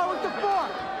the four? What's the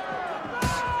four?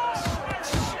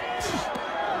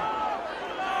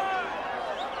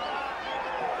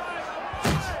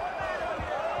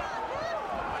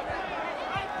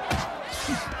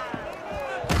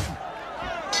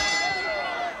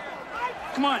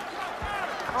 Come on.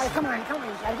 All right, come on.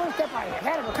 I one step out here.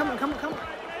 Ahead of her. Come on.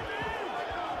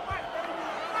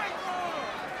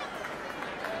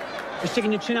 You're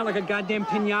sticking your chin out like a goddamn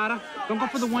pinata? Don't go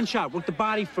for the one shot. Work the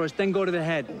body first, then go to the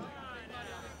head.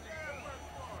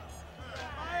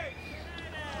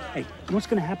 Hey, you know what's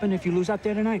gonna happen if you lose out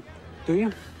there tonight? Do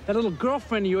you? That little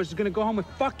girlfriend of yours is gonna go home with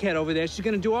fuckhead over there. She's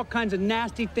gonna do all kinds of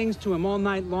nasty things to him all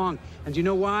night long. And do you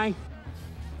know why?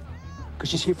 Because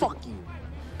she's here for... Fuck you.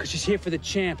 Because she's here for the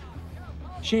champ.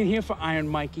 She ain't here for Iron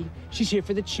Mikey. She's here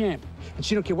for the champ. And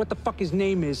she don't care what the fuck his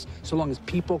name is, so long as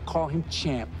people call him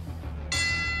champ.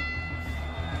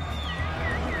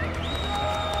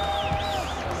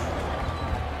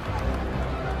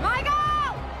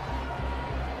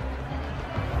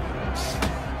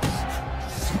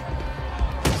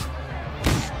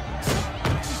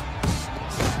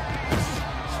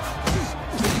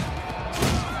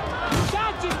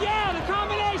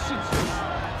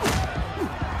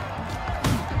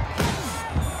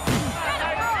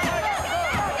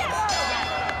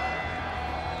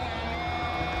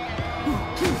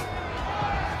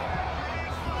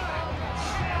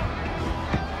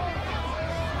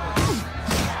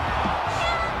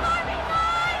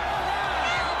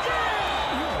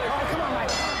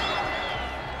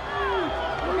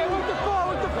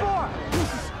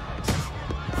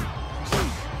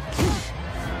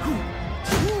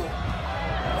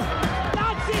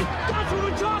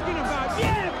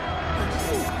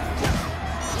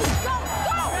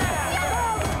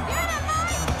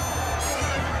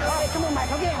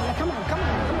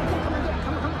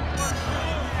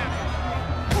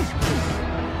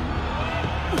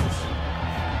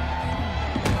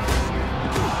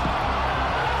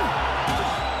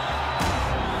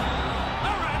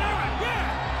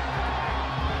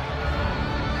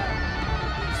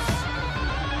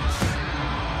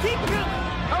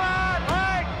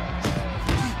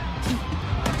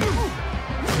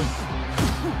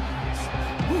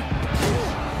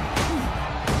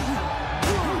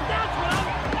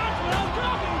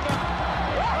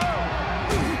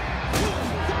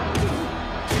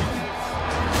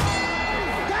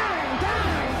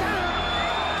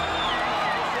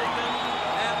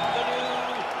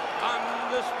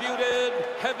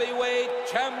 heavyweight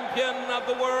champion of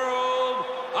the world,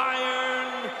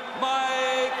 Iron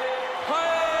Mike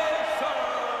Tyson.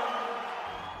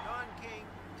 Don King,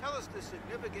 tell us the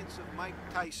significance of Mike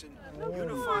Tyson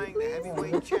unifying the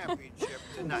heavyweight championship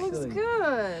tonight. Looks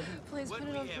good. Please What put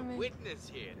it we on for have me. witnessed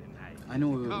here tonight. I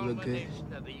know is it the would look good.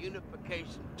 culmination of the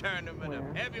unification tournament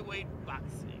of heavyweight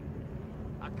boxing.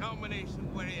 A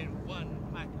culmination wherein one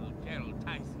Michael Gerald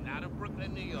Tyson out of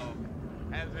Brooklyn, New York,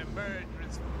 has emerged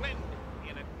resplendent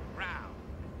in a crown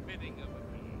fitting of a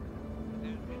king.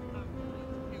 Has become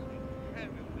undisputed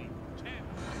heavyweight champion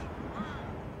of the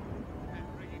world. And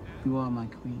bringing down You are my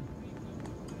queen.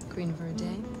 Queen for a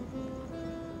day?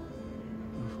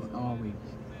 For always.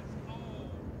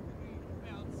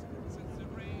 since the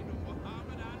reign of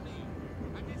Muhammad Ali.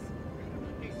 And this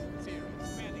unification series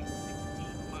spanning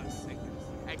 16 months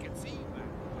I can see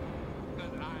that.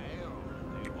 Because I am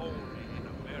the only in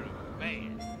America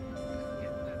man.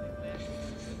 Get nothing less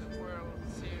than the World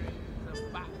Series of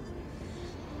Boxing.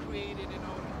 Created in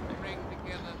order to bring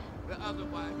together the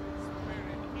otherwise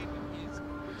spirit enemies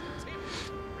which continue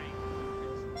to bring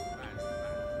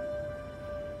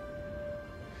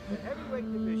The heavyweight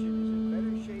division is in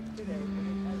better shape today than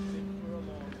it has been for a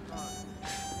long time.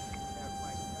 We have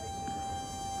Mike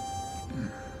Tyson.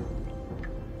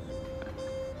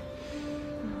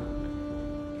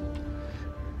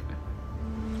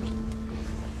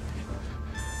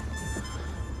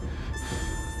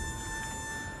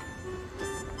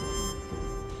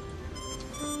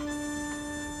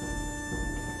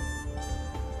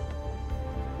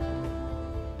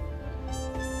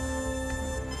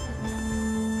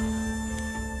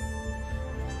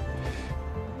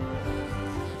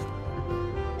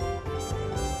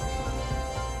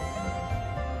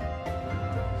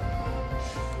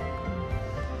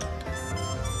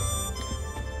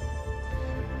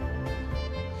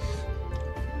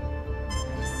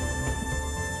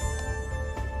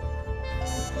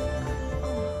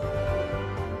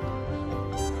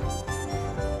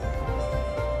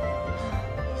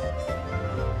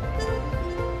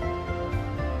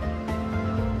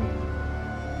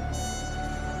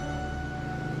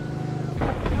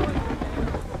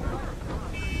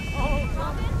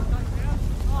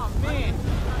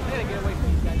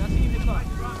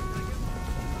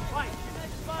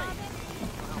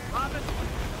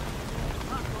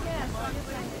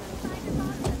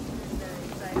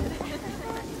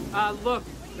 Look,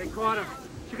 they caught him.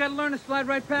 You gotta learn to slide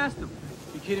right past him.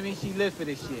 You kidding me? She lives for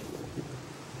this shit.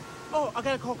 Oh, I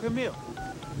gotta call Camille.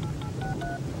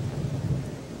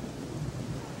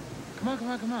 Come on, come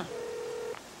on, come on.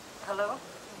 Hello?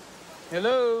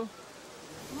 Hello?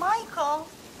 Michael,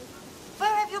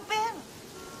 where have you been?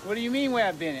 What do you mean where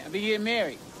I've been? I've been getting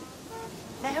married.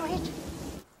 Married?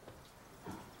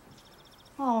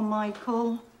 Oh,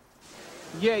 Michael.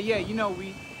 Yeah, you know,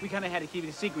 we kind of had to keep it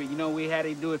a secret. You know, we had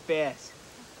to do it fast.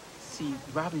 See,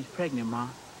 Robin's pregnant, Ma.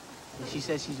 And she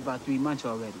says she's about 3 months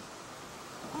already.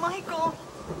 Michael.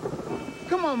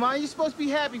 Come on, Ma. You're supposed to be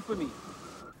happy for me.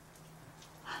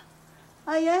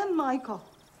 I am, Michael.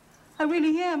 I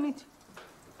really am.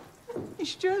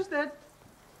 It's just that...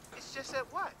 It's just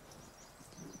that what?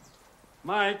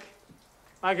 Mike,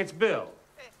 it's Bill.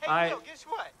 Hey, Bill, guess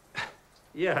what?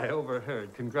 Yeah, I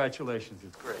overheard. Congratulations,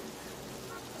 it's great.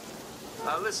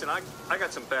 Listen, I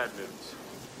got some bad news.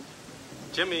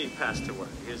 Jimmy passed away.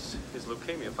 His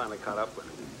leukemia finally caught up with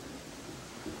him.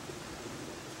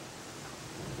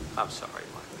 I'm sorry,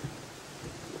 Mike.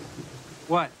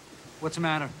 What? What's the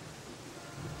matter?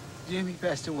 Jimmy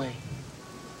passed away.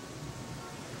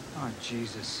 Oh,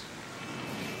 Jesus.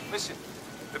 Listen,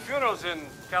 the funeral's in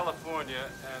California,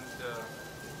 and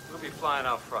we'll be flying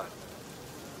out front.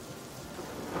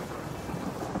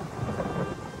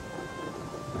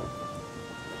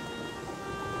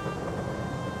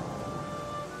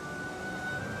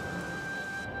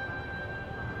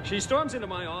 She storms into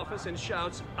my office and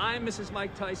shouts, "I'm Mrs.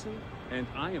 Mike Tyson, and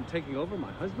I am taking over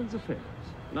my husband's affairs."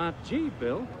 Not, "Gee,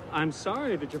 Bill, I'm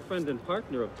sorry that your friend and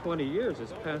partner of 20 years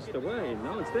has passed away."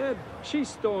 No, instead, she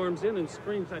storms in and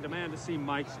screams, "I demand to see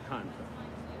Mike's contract."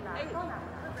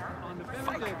 On the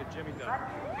very day that Jimmy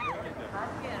died.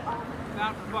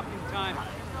 About fucking time.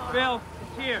 Bill,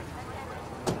 it's here.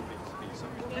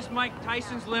 Is this Mike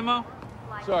Tyson's limo?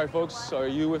 Sorry, folks. Are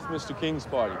you with Mr. King's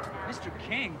party? Mr.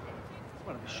 King?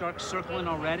 What, are the sharks circling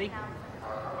already?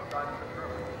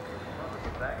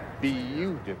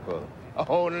 Beautiful.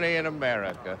 Only in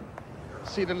America.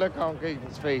 See the look on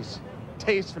King's face.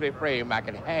 Tastefully framed, I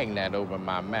can hang that over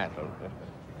my mantle.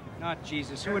 Not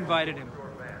Jesus. Who invited him?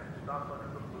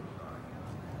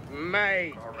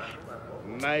 Mike.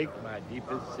 Mike, my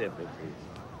deepest sympathies.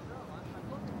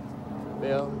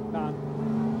 Bill?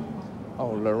 Oh,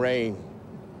 Lorraine.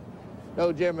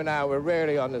 Though Jim and I were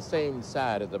rarely on the same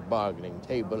side of the bargaining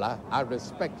table, I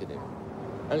respected him.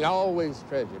 And I always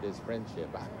treasured his friendship.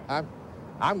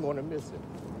 I'm going to miss him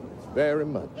very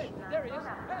much. There he is.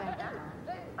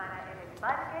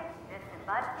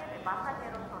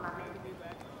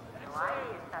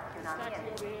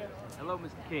 Hello,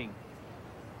 Mr. King.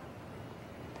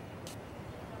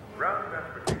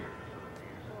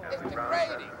 Mr.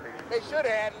 Grady, they should have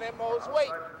had limos wait.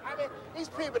 I mean, these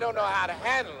people don't know how to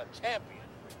handle a champion.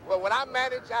 Well, when I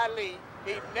managed Ali,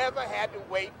 he never had to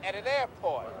wait at an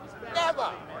airport.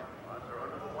 Never.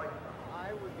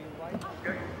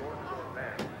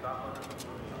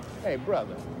 Hey,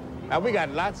 brother. Now, we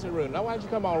got lots of room. Now, why don't you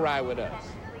come on ride with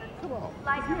us? Come on.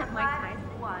 Flight number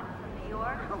 561 from New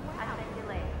York has been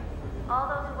delayed. All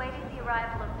those awaiting the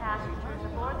arrival of passengers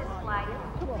aboard this flight,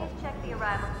 please check the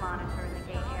arrivals monitor in the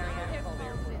gate area.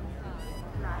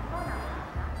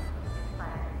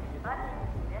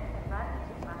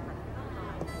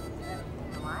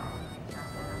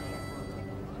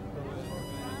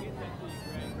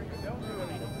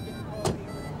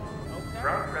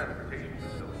 Ground transportation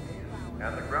facilities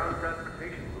and the ground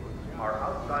transportation booths are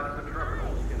outside of the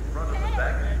terminal in front of the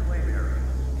baggage claim area.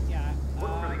 Look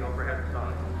for the overhead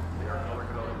signs. They are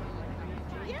color-coded.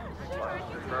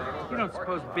 You don't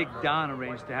suppose Big Don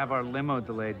arranged to have our limo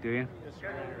delayed, do you?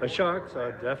 The sharks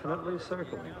are definitely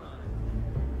circling.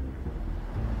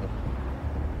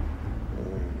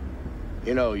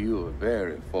 You know, you were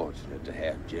very fortunate to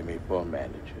have Jimmy for a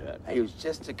manager. He was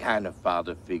just the kind of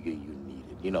father figure you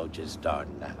needed. You know, just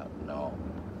starting out and all.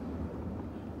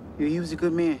 Yeah, he was a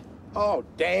good man. Oh,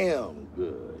 damn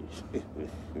good.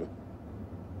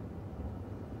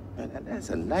 Man, that's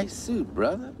a nice suit,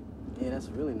 brother. Yeah, that's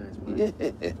a really nice one. Yeah.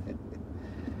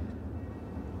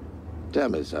 Tell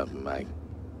me something, Mike.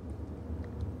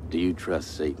 Do you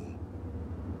trust Satan?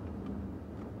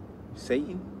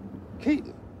 Satan?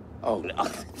 Keaton. Oh, no.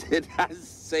 Did I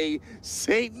say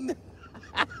Satan?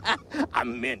 I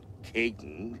meant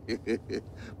Keaton.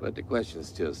 But the question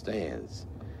still stands.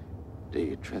 Do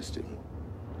you trust him?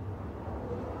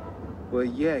 Well,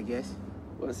 yeah, I guess.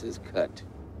 What's his cut?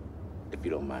 If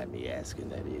you don't mind me asking,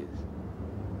 that is.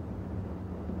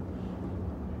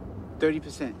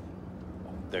 30%.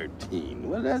 13.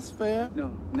 Well, that's fair.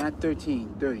 No, not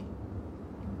 13, 30.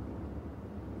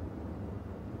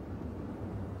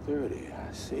 30,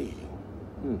 I see.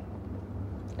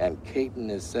 And Keaton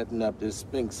is setting up this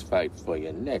Sphinx fight for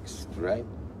you next, right?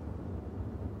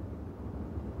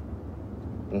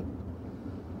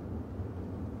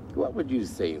 What would you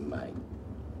say, Mike?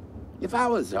 If I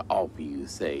was to offer you,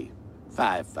 say,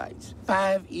 5 fights,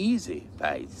 5 easy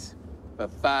fights, for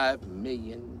 $5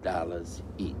 million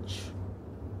each,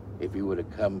 if you were to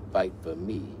come fight for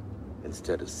me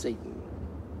instead of Satan,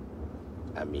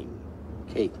 I mean,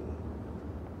 Keaton.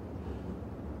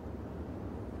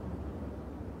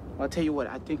 I'll tell you what,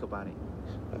 I think about it.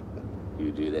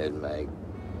 You do that, Mike.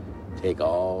 Take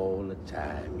all the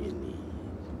time you need.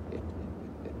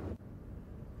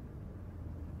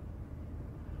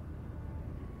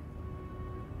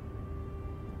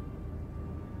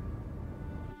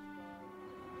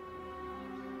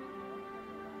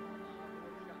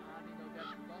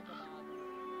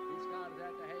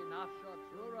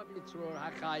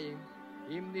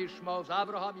 Im nishmos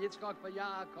Abraham Yitzchak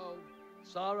v'Yaakov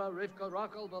Sarah Rivka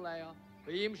Rachel v'Leah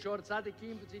v'im shor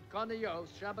tzadikim v'tzit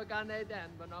koneyos shabagan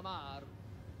eden v'nomar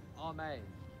Amen.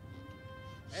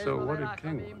 So what did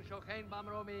King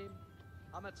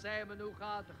What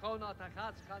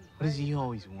does he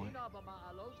always want?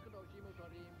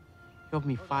 He offered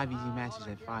me 5 easy matches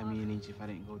at $5 million each if I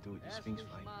didn't go through with the Sphinx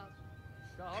fight.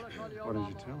 What did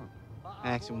you tell him?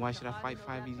 I asked him, why should I fight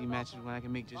 5 easy matches when I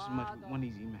can make just as much with 1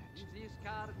 easy match?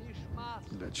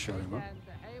 Did that shut him up?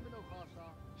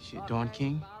 Shit, Don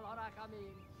King?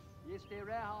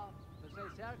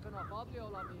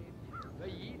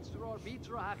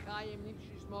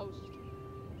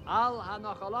 Al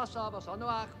hanachalasa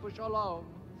v'sanuach b'shalom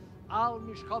al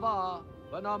mishkava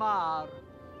v'nomar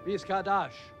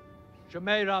v'izkadash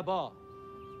shemei rabah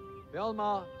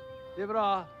v'olma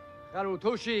divra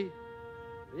charutushi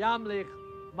v'yamlich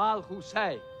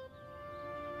malchusei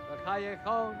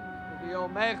v'chayechon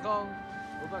v'yomechon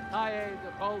v'chaye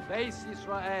d'chol beis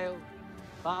Yisrael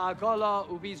v'agola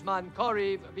u'vizman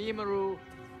koriv v'yimeru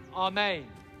Amen.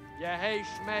 Yehei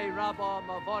Shmei Rabba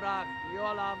Mavorach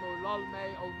Yolam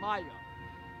Ulolmei Olmaya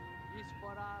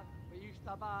Yisborach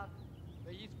V'yishtabach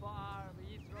V'yisboar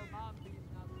V'yisromam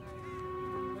V'yisnasei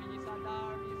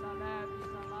V'yisadar V'yisaleh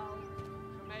V'yisalal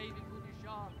Shmei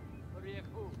V'kudishah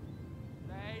V'riyechu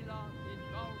V'eila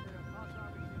V'yitgol V'yakasa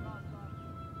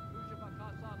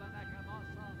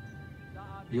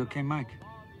You okay, Mike?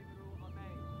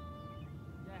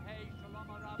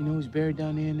 You know who's buried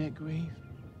down there in that grave?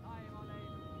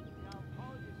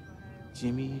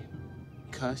 Jimmy,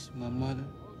 Cuss, my mother.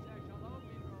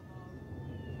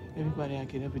 Everybody I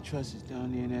could ever trust is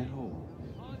down there in that hole.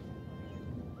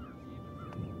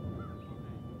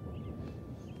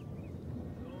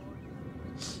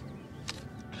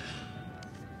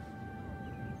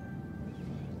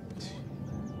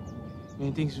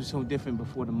 Man, things were so different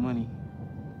before the money.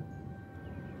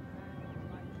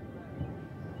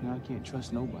 Now I can't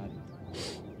trust nobody.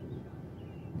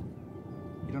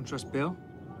 You don't trust Bill?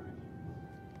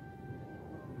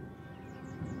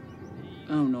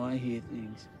 I don't know, I hear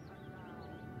things.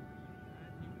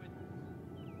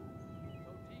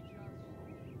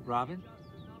 Robin?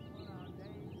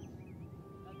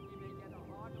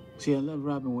 See, I love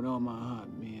Robin with all my heart,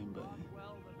 man, but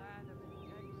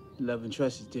love and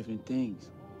trust is different things.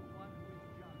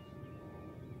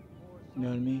 You know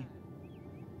what I mean?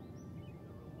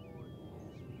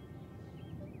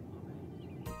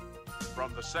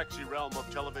 From the sexy realm of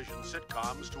television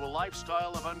sitcoms to a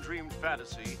lifestyle of undreamed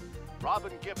fantasy,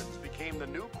 Robin Givens became the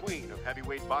new queen of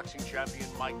heavyweight boxing champion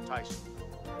Mike Tyson.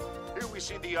 Here we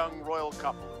see the young royal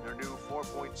couple in their new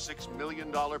 $4.6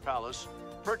 million palace,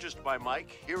 purchased by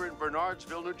Mike here in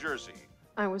Bernardsville, New Jersey.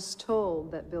 I was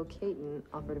told that Bill Caton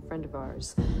offered a friend of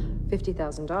ours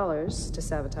 $50,000 to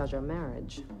sabotage our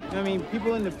marriage. I mean,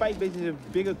 people in the fight business are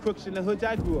bigger crooks than the hoods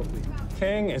I grew up with.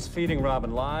 King is feeding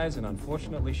Robin lies, and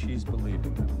unfortunately, she's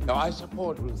believing them. Now, I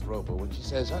support Ruth Roper when she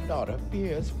says her daughter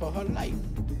fears for her life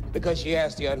because she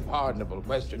asked the unpardonable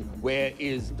question, where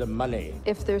is the money?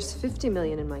 If there's $50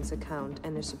 million in Mike's account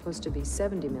and there's supposed to be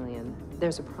 $70 million,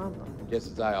 there's a problem.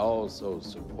 Just as I also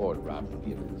support Robin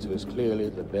Givens, who is clearly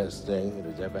the best thing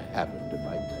that has ever happened to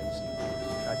Mike Tyson.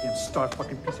 Goddamn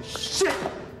star-fucking piece of shit!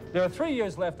 There are 3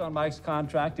 years left on Mike's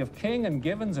contract. If King and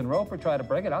Givens and Roper try to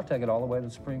break it, I'll take it all the way to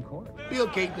the Supreme Court. Bill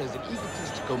Caton is an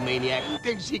egotistical maniac who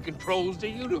thinks he controls the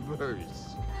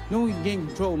universe. No, we can gain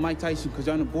control of Mike Tyson because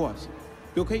I'm the boss.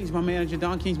 Bill Caton's my manager,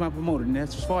 Don King's my promoter, and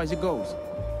that's as far as it goes.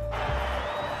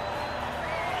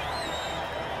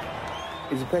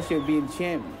 It's a pressure of being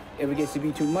champion. If it gets to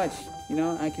be too much, you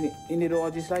know, I can end it all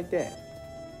just like that.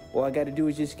 All I got to do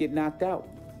is just get knocked out.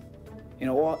 You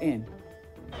know, all in.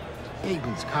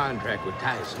 Caton's contract with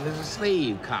Tyson is a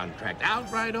slave contract,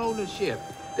 outright ownership.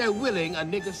 They're willing a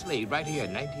nigger slave right here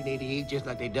in 1988, just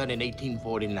like they done in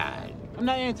 1849. I'm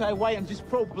not anti-white, I'm just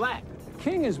pro-black.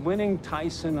 King is winning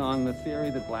Tyson on the theory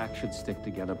that black should stick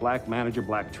together. Black manager,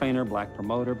 black trainer, black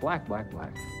promoter, black.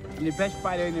 I'm the best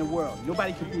fighter in the world.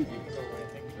 Nobody can beat me.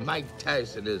 Mike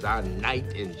Tyson is our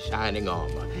knight in shining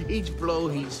armor. Each blow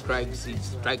he strikes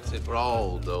it for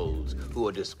all those who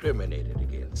are discriminated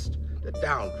against. The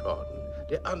downtrodden,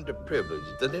 the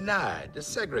underprivileged, the denied, the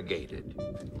segregated.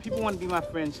 People want to be my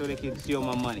friends so they can steal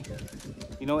my money.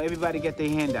 You know, everybody get their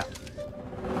hand out.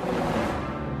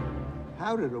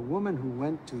 How did a woman who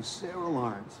went to Sarah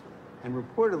Lawrence and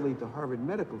reportedly to Harvard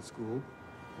Medical School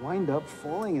wind up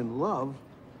falling in love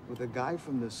with a guy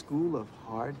from the School of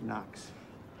Hard Knocks?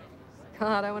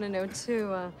 God, I want to know,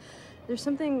 too. There's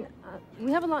something...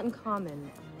 we have a lot in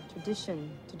common.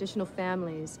 Traditional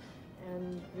families.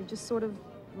 And we just sort of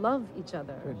love each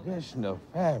other. Traditional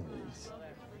families.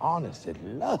 Honest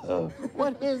love.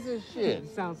 What is this shit? You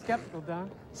sound skeptical,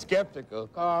 Don. Skeptical,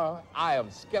 Carl. I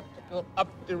am skeptical up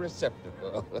the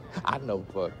receptacle. I know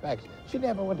for a fact she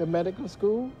never went to medical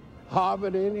school,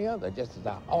 Harvard, or any other, just as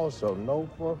I also know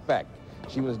for a fact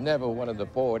she was never one of the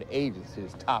Ford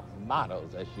agency's top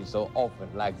models, as she so often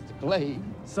likes to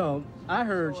claim. So, I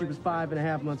heard she was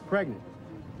 5.5 months pregnant.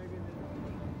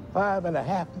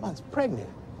 5.5 months pregnant?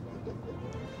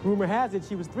 Rumor has it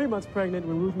she was 3 months pregnant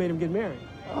when Ruth made him get married.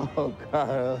 Oh,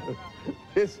 Carl,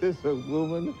 this is a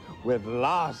woman with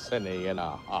larceny in her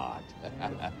heart.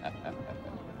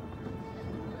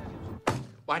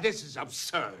 Why, this is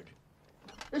absurd.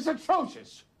 It's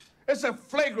atrocious. It's a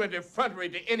flagrant effrontery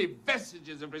to any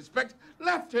vestiges of respect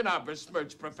left in our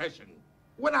besmirched profession.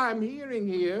 What I'm hearing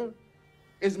here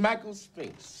is Michael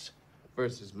Spinks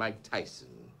versus Mike Tyson.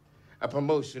 A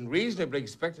promotion reasonably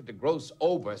expected to gross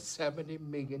over $70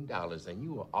 million, and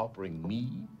you are offering me,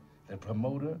 the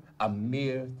promoter, a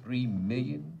mere $3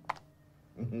 million?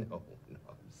 No,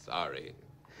 I'm sorry.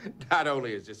 Not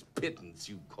only is this pittance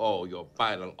you call your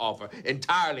final offer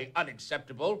entirely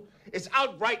unacceptable, it's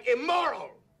outright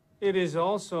immoral. It is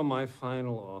also my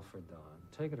final offer, Don.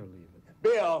 Take it or leave it.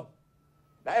 Bill,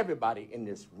 now everybody in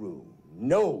this room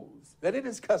knows that it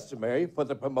is customary for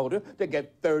the promoter to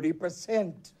get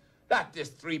 30%. Not this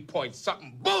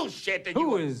 3-point-something bullshit that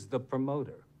Who is the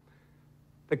promoter?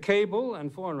 The cable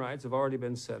and foreign rights have already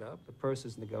been set up, the purse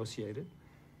is negotiated,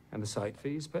 and the site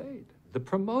fees paid. The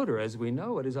promoter, as we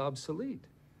know it, is obsolete.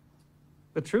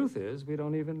 The truth is, we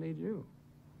don't even need you.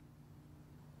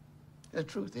 The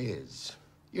truth is,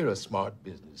 you're a smart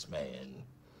businessman.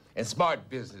 And smart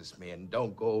businessmen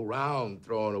don't go around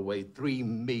throwing away $3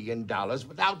 million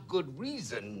without good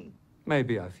reason.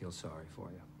 Maybe I feel sorry for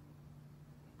you.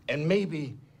 And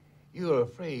maybe you're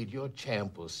afraid your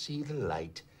champ will see the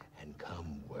light and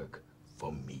come work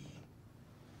for me.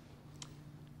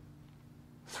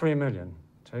 $3 million.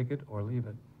 Take it or leave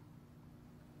it.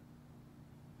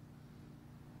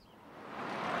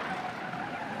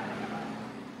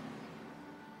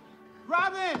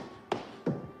 Robin!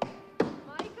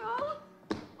 Michael?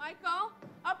 Michael?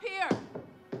 Up here!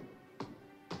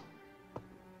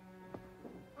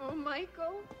 Oh,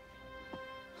 Michael?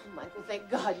 Michael, thank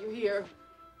God you're here.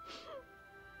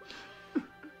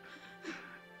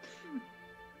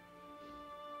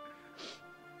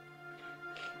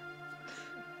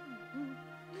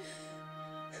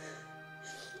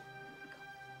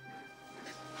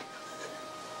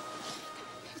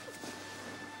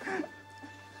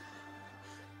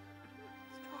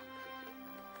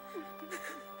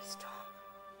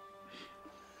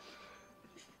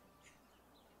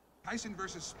 Tyson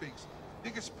versus Spinks.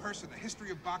 Biggest purse in the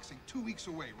history of boxing, 2 weeks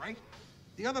away, right?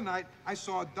 The other night, I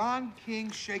saw Don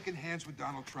King shaking hands with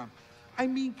Donald Trump. I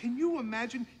mean, can you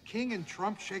imagine King and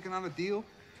Trump shaking on a deal?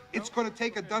 It's going to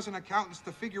take a dozen accountants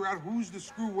to figure out who's the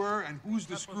screwer and who's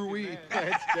the screwee.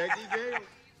 That's Jackie Gale.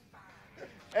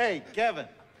 Hey, Kevin,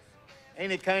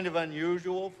 ain't it kind of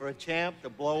unusual for a champ to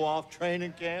blow off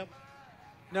training camp?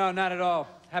 No, not at all.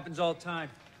 Happens all the time.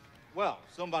 Well,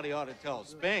 somebody ought to tell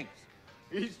Spinks.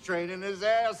 He's training his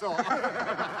ass off.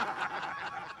 Got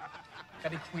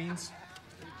any queens?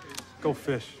 Go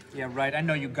fish. Yeah, right. I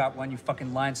know you got one, you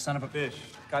fucking lying son of a bitch.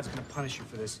 God's gonna punish you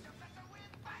for this.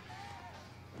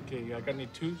 Okay, got any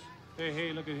twos?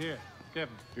 Hey, look at here.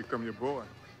 Kevin. Here come your boy.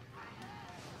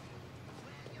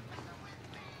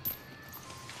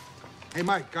 Hey,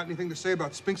 Mike, got anything to say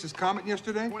about Spinks' comment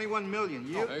yesterday? 21 million.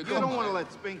 You don't want to let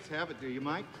Spinks have it, do you,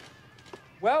 Mike?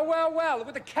 Well, look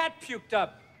what the cat puked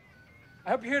up. I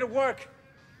hope you're here to work.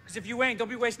 Because if you ain't, don't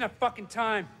be wasting our fucking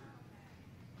time.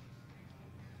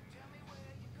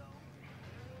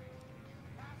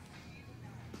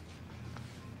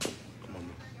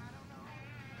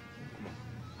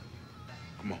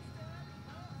 Come on.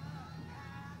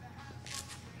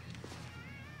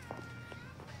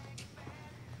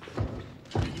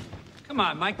 Come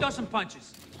on, Mike, throw some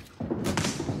punches.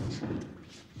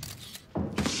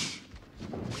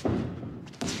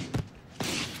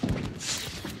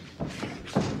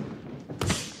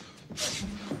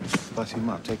 Bust him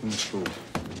up, take him to school.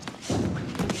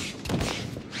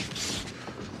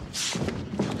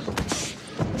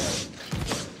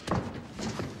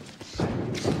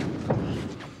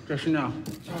 Just now.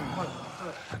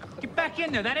 Get back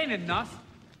in there, that ain't enough.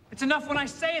 It's enough when I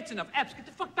say it's enough. Epps, get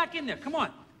the fuck back in there, come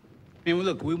on. Man, well,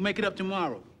 look, we'll make it up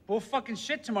tomorrow. Bull fucking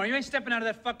shit tomorrow. You ain't stepping out of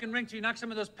that fucking ring till you knock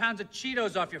some of those pounds of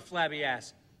Cheetos off your flabby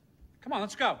ass. Come on,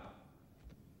 let's go.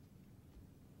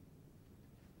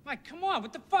 Mike, come on,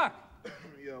 what the fuck?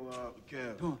 Yo,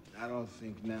 Kev, I don't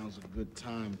think now's a good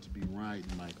time to be riding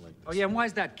Mike like this. Oh, yeah, and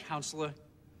why's that, counselor?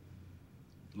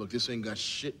 Look, this ain't got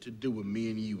shit to do with me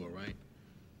and you, all right?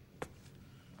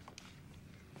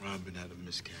 Robin had a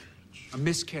miscarriage. A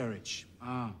miscarriage?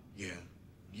 Oh. Yeah.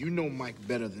 You know Mike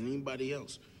better than anybody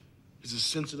else. He's a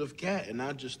sensitive cat, and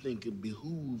I just think it'd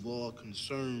behoove all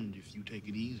concerned if you take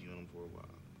it easy on him for a while.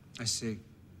 I see.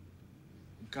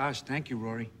 Gosh, thank you,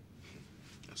 Rory.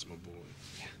 That's my boy.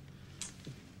 Yeah.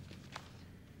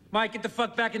 Mike, get the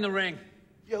fuck back in the ring.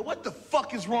 Yo, what the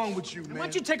fuck is wrong with you, man? Why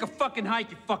don't you take a fucking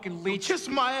hike, you fucking leech? Kiss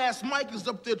my ass, Mike is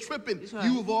up there tripping.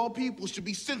 You, of all people, should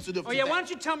be sensitive to yeah, that. why don't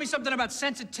you tell me something about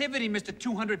sensitivity, Mr.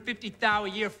 250,000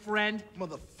 a year friend?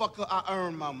 Motherfucker, I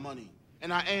earn my money.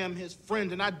 And I am his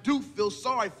friend, and I do feel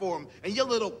sorry for him. And your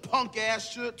little punk ass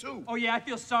should, too. Oh, yeah, I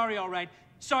feel sorry, all right.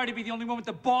 Sorry to be the only one with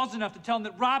the balls enough to tell him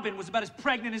that Robin was about as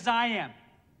pregnant as I am.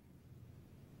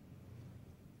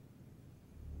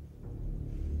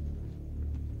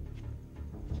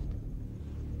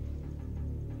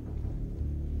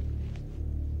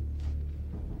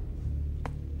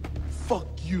 Fuck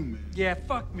you, man. Yeah,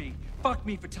 fuck me. Fuck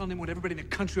me for telling him what everybody in the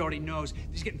country already knows.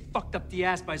 He's getting fucked up the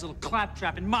ass by his little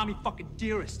claptrap and mommy fucking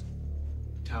dearest.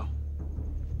 Tao.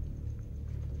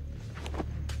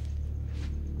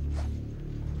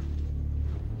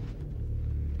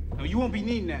 No, you won't be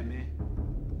needing that, man.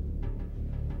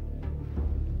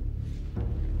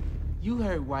 You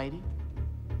heard Whitey.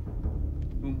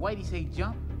 When Whitey say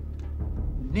jump,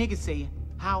 Niggas say,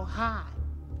 how high?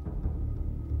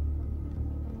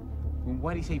 When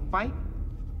Whitey say fight,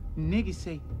 niggas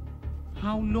say,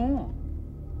 how long?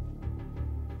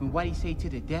 When Whitey say to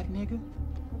the death, nigga,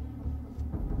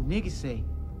 niggas say,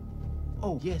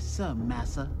 oh, yes, sir,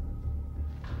 massa.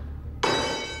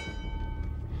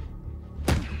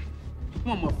 Come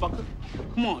on, motherfucker.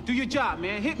 Come on, do your job,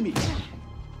 man. Hit me.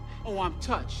 Oh, I'm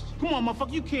touched. Come on,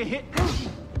 motherfucker, you can't hit.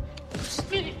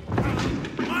 Spin it.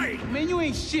 Man, you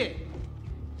ain't shit.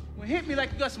 Well, hit me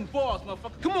like you got some balls,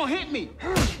 motherfucker. Come on, hit me.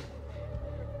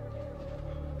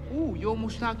 Ooh, you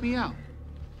almost knocked me out.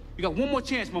 You got one more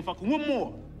chance, motherfucker. One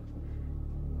more.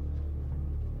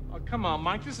 Oh, come on,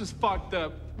 Mike. This is fucked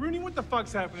up. Rooney, what the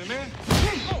fuck's happening, man? Oh,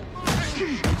 hey,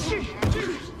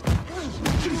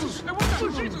 what the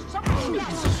Jesus?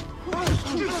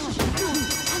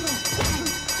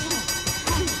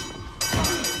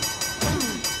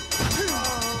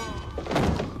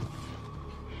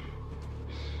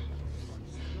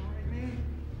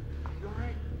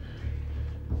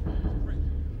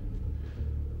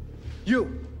 You.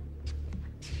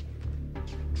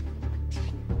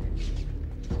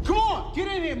 Come on, get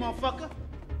in here, motherfucker.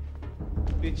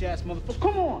 Bitch ass motherfucker,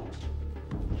 come on.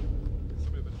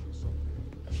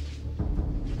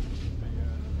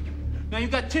 Now you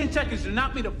got 10 seconds to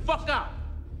knock me the fuck out.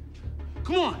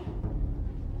 Come on.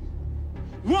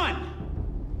 1,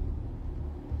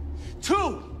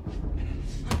 2,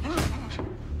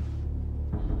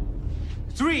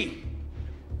 3,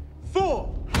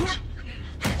 4,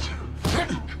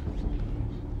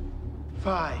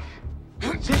 5,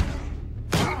 6,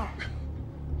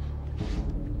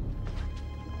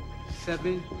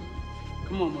 7.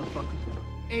 Come on, motherfucker.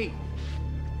 8.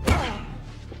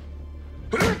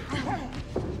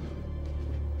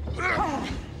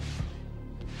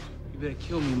 You better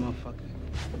kill me, motherfucker.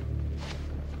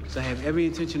 Because I have every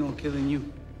intention on killing you.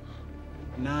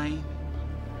 9,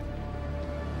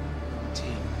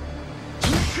 10.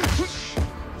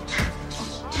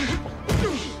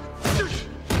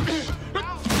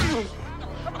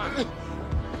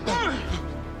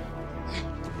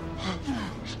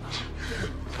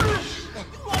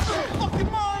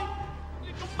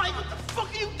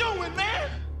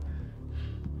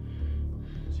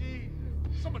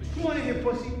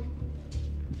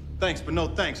 Thanks, but no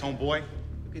thanks, homeboy.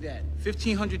 Look at that.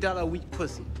 $1,500 a week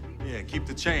pussy. Yeah, keep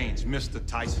the change, Mr.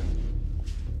 Tyson.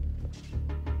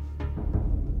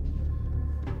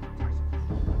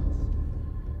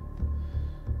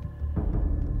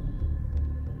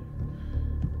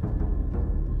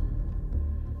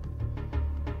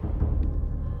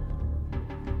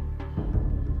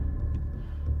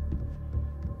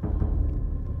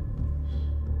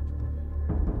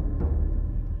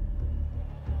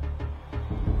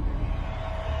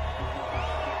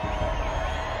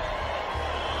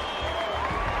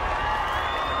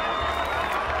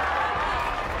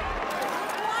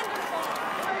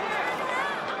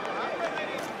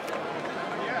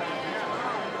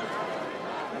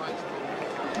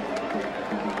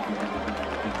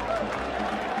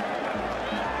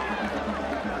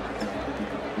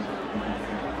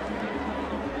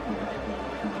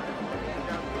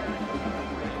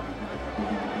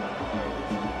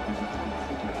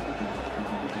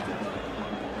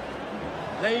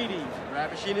 Ladies,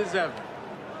 ravishing as ever.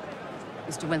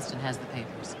 Mr. Winston has the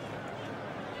papers.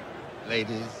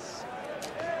 Ladies,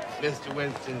 Mr.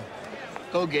 Winston,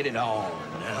 go get it on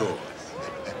now. Cool.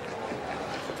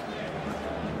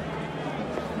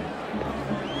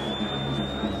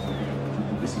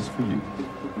 This is for you.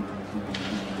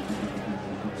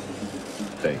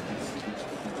 Thank you.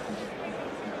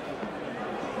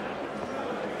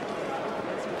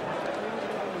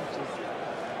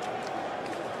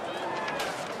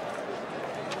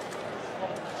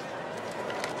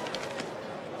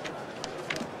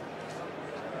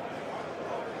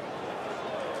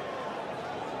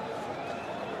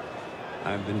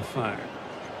 I've been fired.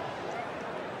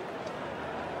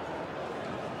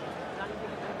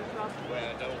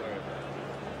 Well, don't worry about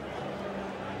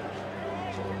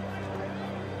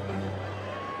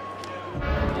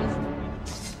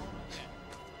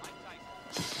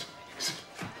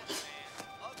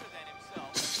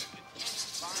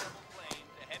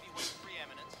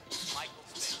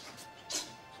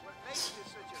What makes this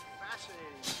such a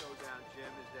fascinating showdown,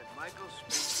 Jim, is that Michael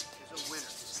Spinks is a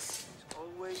winner. He's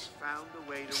always found a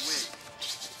way to win.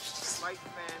 Fight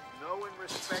fans know and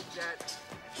respect that,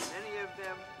 and many of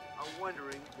them are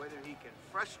wondering whether he can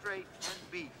frustrate and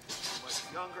beat a much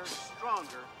younger,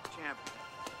 stronger champion.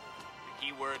 The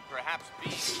key word perhaps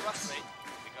being frustrate,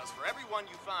 because for everyone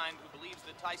you find who believes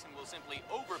that Tyson will simply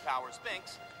overpower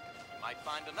Spinks, you might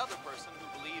find another person who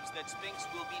believes that Spinks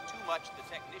will be too much the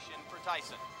technician for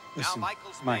Tyson. Listen, now Michael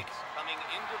Mike, Spinks coming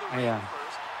into the ring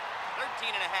first.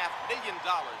 $13.5 million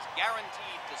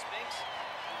guaranteed to Spinks.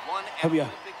 He won an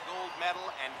Olympic gold medal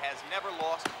and has never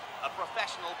lost a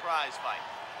professional prize fight.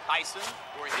 Tyson,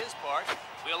 for his part,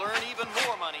 will earn even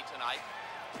more money tonight.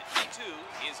 He too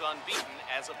is unbeaten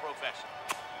as a professional.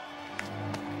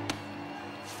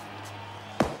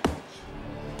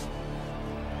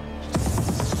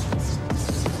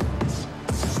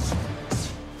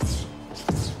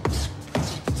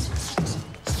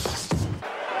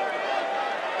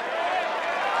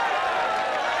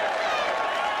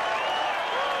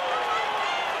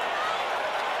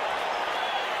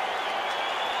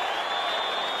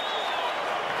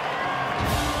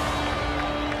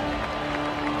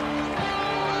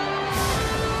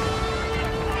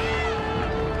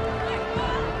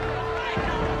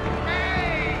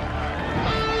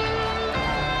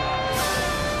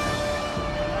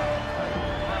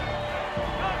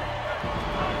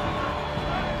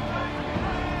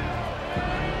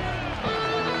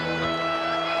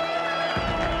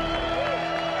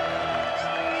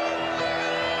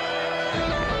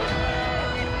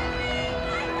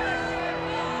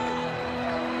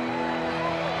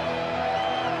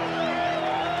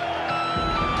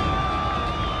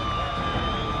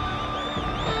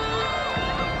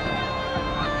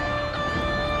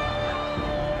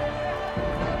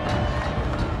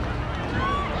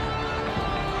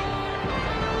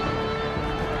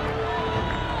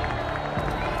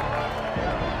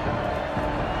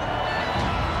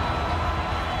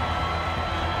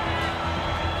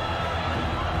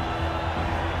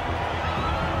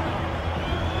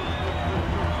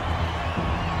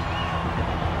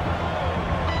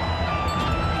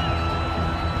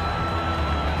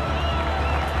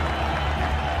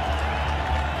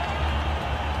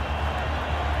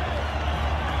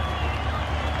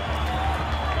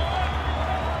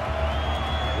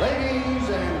 Ladies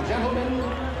and gentlemen,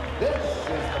 this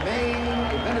is the main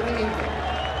event of the evening,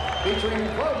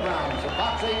 featuring 12 rounds of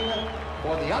boxing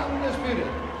for the undisputed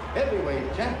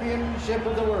heavyweight championship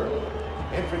of the world.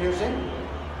 Introducing,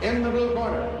 in the blue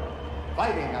corner,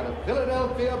 fighting out of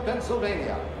Philadelphia,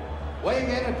 Pennsylvania, weighing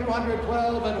in at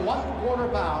 212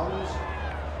 1/4 pounds,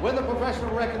 with a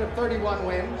professional record of 31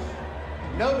 wins,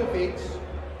 no defeats,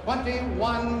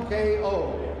 21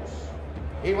 KOs.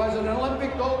 He was an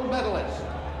Olympic gold medalist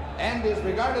and is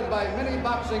regarded by many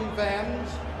boxing fans,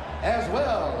 as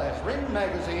well as Ring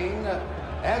Magazine,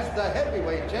 as the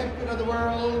heavyweight champion of the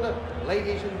world.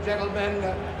 Ladies and gentlemen,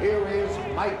 here is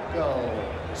Michael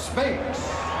Spinks.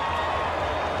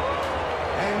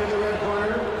 And in the red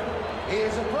corner, he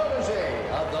is a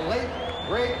protege of the late,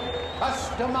 great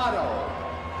Customado.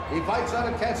 He fights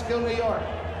out of Catskill, New York.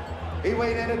 He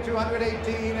weighed in at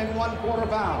 218 1/4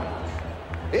 pounds.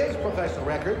 His professional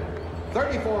record,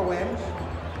 34 wins,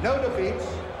 no defeats,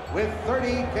 with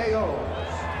 30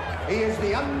 KOs. He is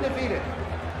the undefeated,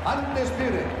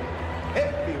 undisputed,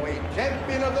 heavyweight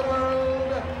champion of the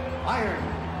world, Iron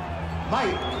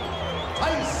Mike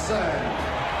Tyson.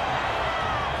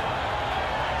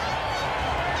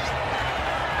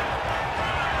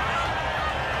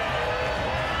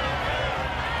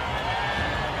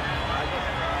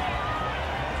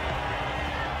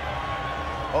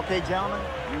 Okay, gentlemen,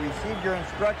 you received your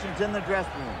instructions in the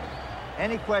dressing room.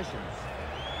 Any questions?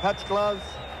 Touch gloves?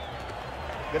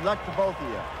 Good luck to both of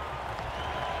you.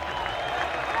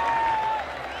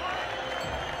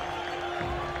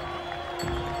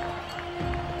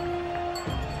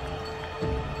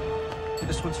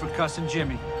 This one's for Cuss and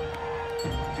Jimmy.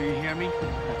 Do you hear me?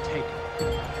 Now take it.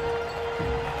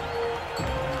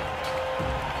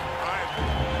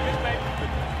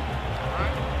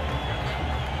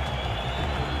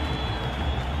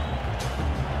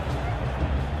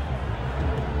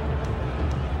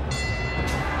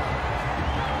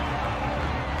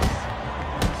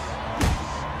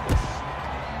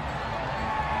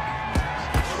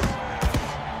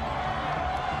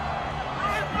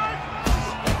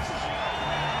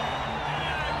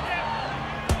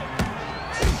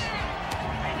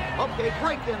 Okay,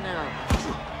 break in there.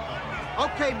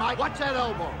 Okay, Mike, watch that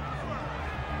elbow.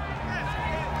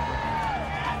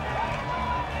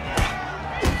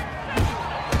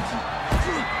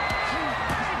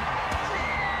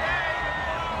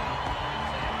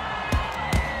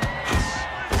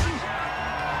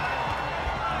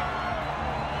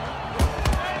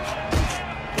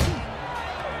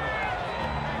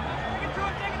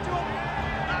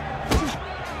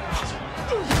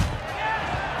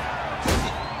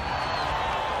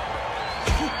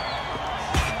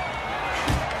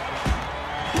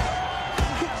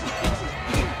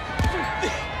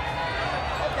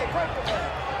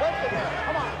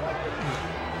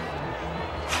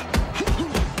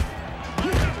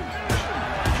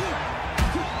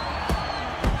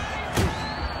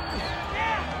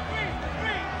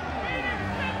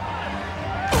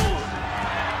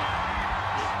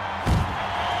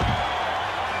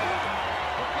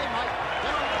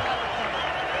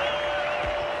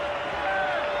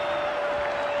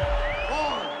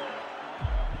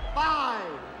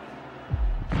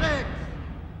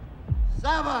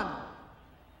 7,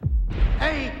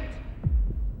 8.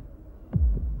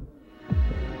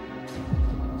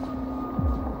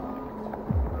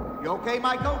 You okay,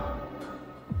 Michael?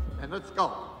 Then let's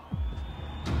go.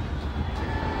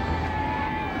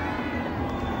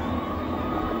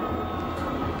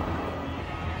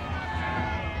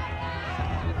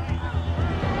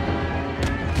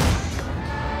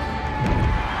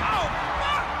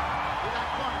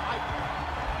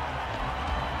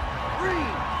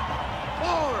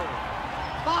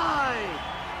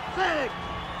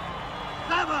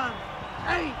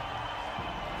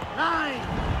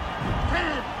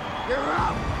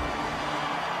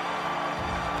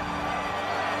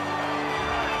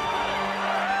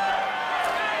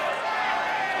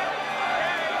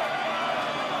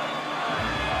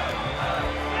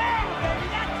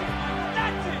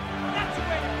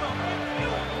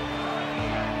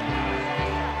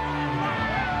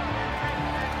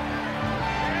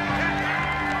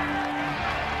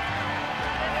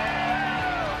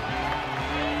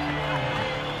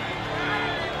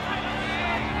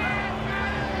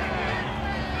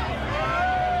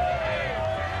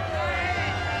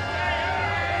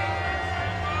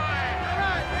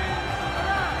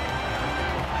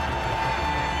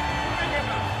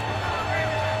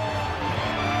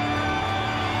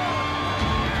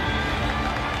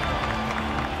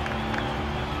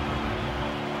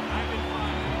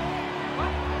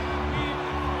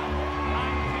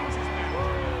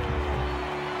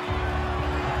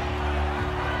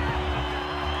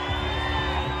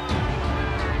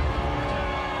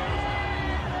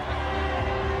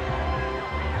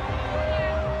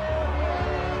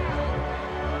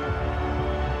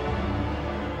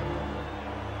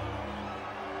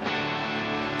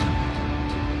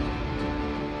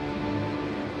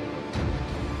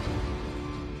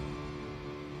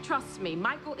 Trust me,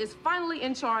 Michael is finally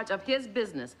in charge of his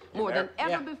business more than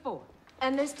ever before.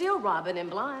 And they're still robbing him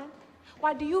blind.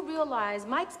 Why, do you realize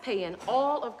Mike's paying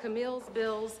all of Camille's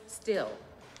bills still?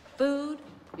 Food,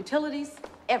 utilities,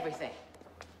 everything.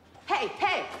 Hey,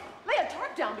 lay a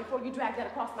tarp down before you drag that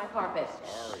across my carpet.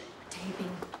 Sorry. Taping.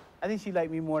 I think she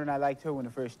liked me more than I liked her when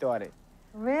it first started.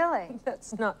 Really?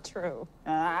 That's not true.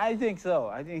 I think so.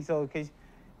 I think so, because,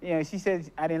 you know, she said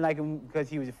I didn't like him because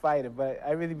he was a fighter, but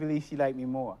I really believe she liked me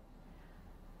more.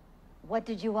 What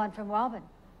did you want from Robin?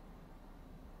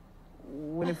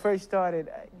 When it first started...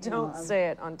 Don't say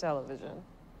it on television.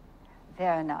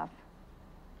 Fair enough.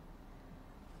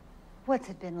 What's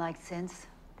it been like since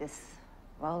this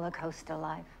roller coaster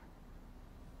life?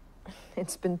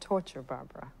 It's been torture,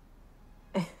 Barbara.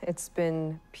 It's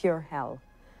been pure hell.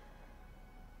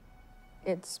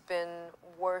 It's been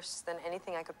worse than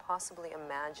anything I could possibly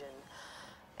imagine.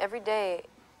 Every day,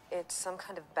 it's some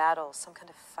kind of battle, some kind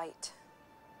of fight.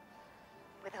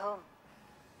 With whom?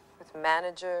 With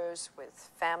managers, with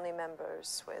family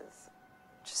members, with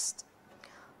just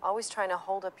always trying to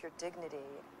hold up your dignity.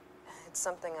 It's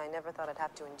something I never thought I'd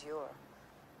have to endure.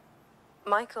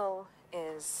 Michael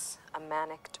is a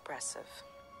manic depressive.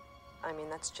 I mean,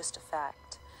 that's just a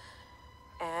fact.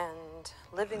 And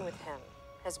living with him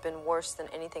has been worse than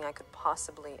anything I could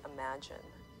possibly imagine.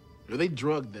 They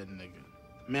drugged that nigga.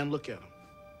 Man, look at him.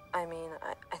 I mean,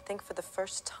 I think for the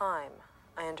first time,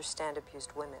 I understand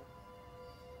abused women.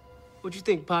 What you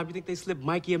think, Pop? You think they slipped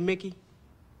Mikey or Mickey?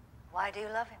 Why do you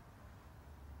love him?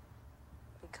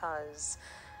 Because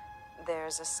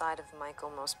there's a side of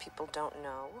Michael most people don't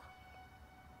know.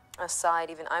 A side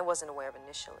even I wasn't aware of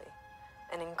initially.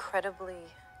 An incredibly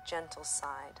gentle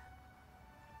side.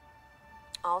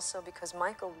 Also because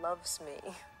Michael loves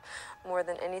me more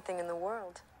than anything in the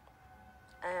world.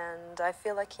 And I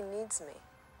feel like he needs me,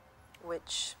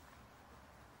 which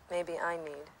maybe I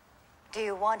need. Do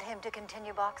you want him to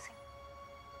continue boxing?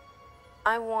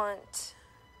 I want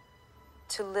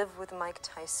to live with Mike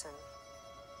Tyson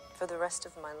for the rest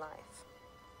of my life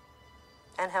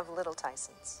and have little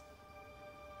Tysons.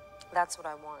 That's what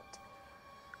I want.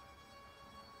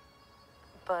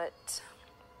 But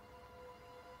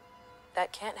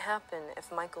that can't happen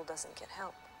if Michael doesn't get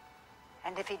help.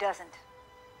 And if he doesn't,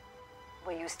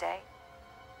 will you stay?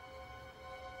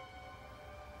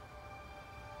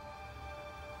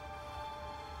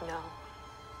 No.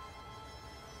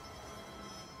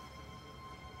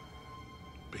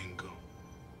 Bingo.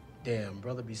 Damn,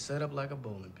 brother be set up like a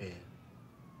bowling pin.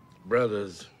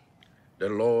 Brothers, the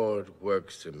Lord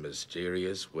works in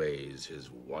mysterious ways his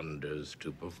wonders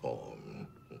to perform.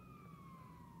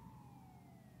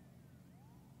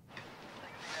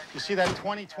 You see that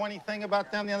 2020 thing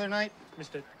about them the other night?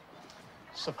 Mr.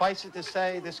 Suffice it to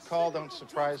say, this call don't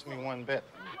surprise me one bit.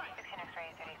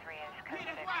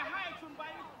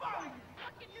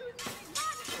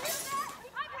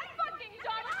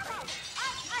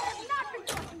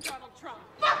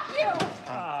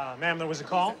 Ma'am, there was a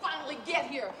call? Finally get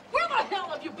here. Where the hell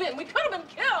have you been? We could have been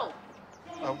killed.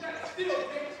 Oh.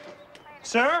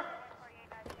 Sir?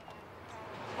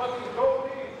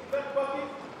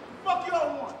 Fuck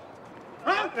y'all want?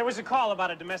 Huh? There was a call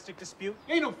about a domestic dispute.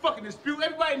 Ain't no fucking dispute.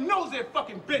 Everybody knows they're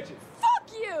fucking bitches.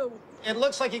 Fuck you! It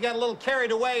looks like you got a little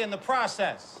carried away in the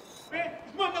process. Man,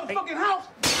 it's my motherfucking house.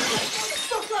 What the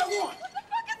fuck I want? What the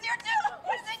fuck is your dude?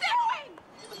 What is he doing?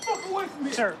 Get the fuck away from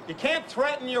me. Sir, you can't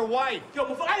threaten your wife. Yo,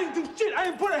 motherfucker, I didn't do shit. I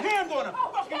didn't put a hand on her.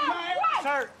 Oh, fucking yeah, man. what?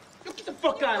 Sir. Yo, get the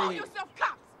fuck out of here. Yourself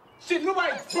cops. Shit,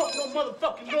 nobody broke no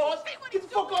motherfucking laws. Get the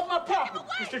fuck off my property.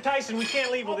 Mr. Tyson, we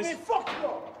can't leave with Oh, this. man, fuck you.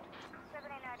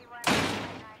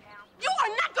 You are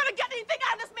not gonna get anything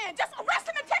out of this man. Just arrest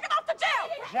him and take him out to jail.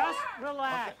 Just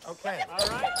relax. Okay. All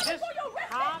right. Just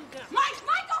calm down.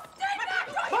 Michael, stay back.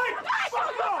 Mike,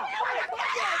 fuck off.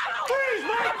 Freeze,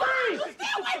 Mike, freeze.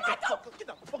 Stay away, Michael. Get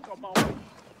the fuck off my way.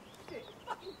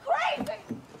 Fucking crazy.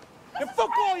 And fuck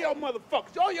all y'all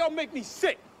motherfuckers. All y'all make me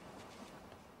sick.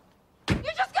 You're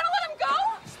just gonna let him go?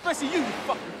 Especially you, you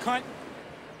fucking cunt.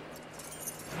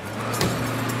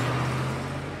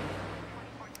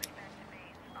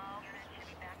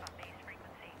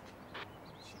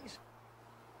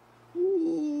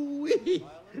 Ooh-wee.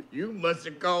 You must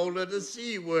have called her the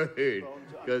C word,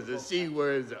 because the C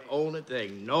word is the only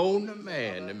thing known to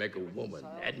man to make a woman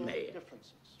that mad.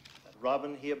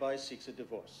 Robin hereby seeks a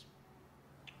divorce.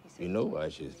 You know why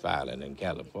she's filing in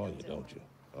California, don't you?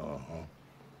 Uh-huh.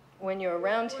 When you're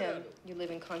around him, you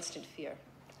live in constant fear.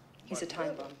 He's a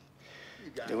time bomb.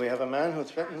 Here we have a man who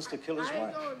threatens to kill his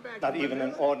wife. Not even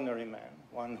an ordinary man.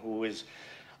 One who is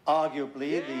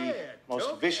arguably the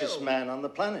most vicious man on the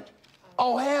planet.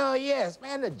 Oh, hell yes,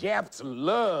 man. The Japs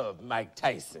love Mike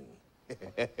Tyson.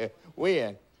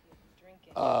 When?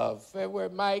 February,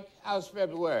 Mike? How's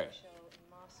February?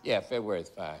 Yeah, February's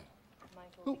fine.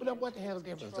 Who, what the hell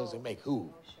difference does it make?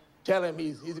 Who? Tell him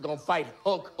he's gonna fight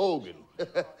Hulk Hogan.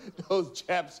 Those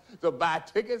chaps will buy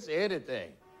tickets or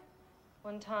anything.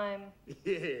 One time,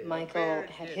 Michael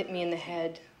had hit me in the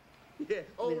head with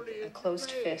a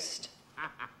closed fist.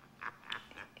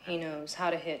 He knows how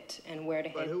to hit and where to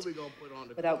hit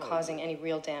without causing any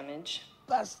real damage.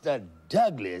 Buster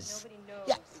Douglas?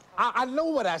 Yeah, I know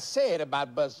what I said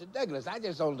about Buster Douglas. I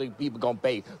just don't think people gonna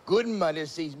pay good money to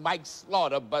see Mike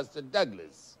slaughter Buster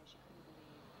Douglas.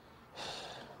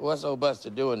 What's old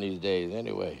Buster doing these days,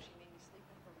 anyway?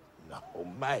 No,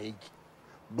 Mike.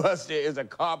 Buster is a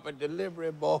carpet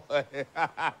delivery boy.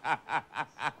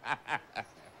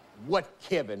 What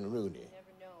Kevin Rooney?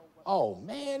 Oh,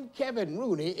 man, Kevin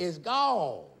Rooney is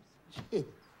gone.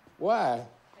 Why?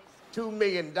 $2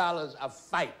 million a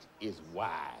fight is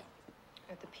why.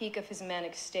 At the peak of his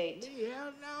manic state,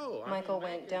 Hell no. Michael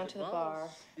went down to the bar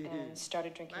and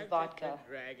started drinking vodka,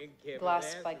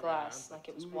 glass by glass, like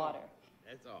it was water.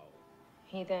 That's all.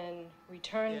 He then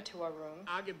returned to our room.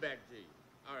 I'll get back to you.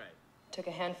 All right. Took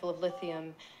a handful of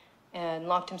lithium and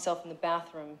locked himself in the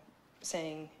bathroom,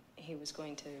 saying he was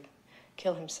going to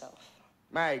kill himself.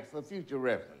 Mike, for future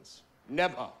reference,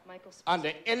 never,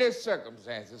 under any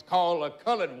circumstances, call a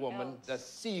colored woman the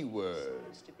C word.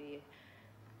 Supposed to be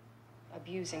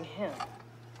abusing him.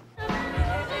 That's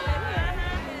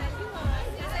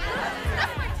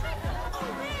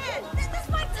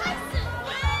Mike Tyson.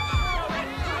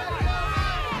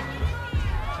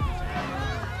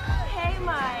 Hey,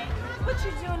 Mike. What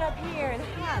you doing up here in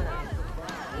Harlem?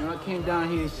 You know, I came down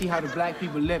here to see how the black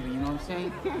people living, you know what I'm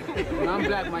saying? You know, I'm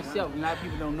black myself, and a lot of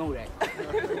people don't know that.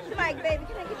 Mike, baby,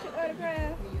 can I get your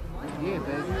autograph? Yeah,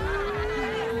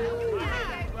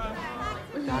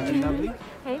 baby. Darling, lovely.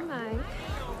 Hey, Mike.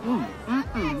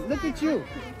 Look at you.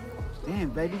 Damn,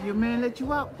 baby, your man let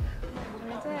you out.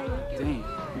 I tell you. Damn,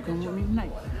 you come with me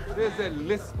tonight? There's that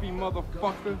lispy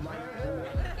motherfucker.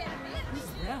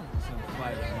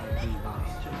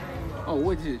 Oh,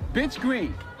 what's it? Bitch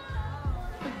green.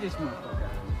 Look at this motherfucker.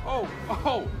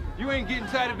 Oh, you ain't getting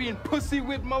tired of being pussy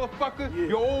whipped, motherfucker? Yeah.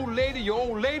 Your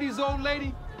old lady's old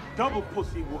lady? Double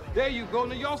pussy whip. There you go.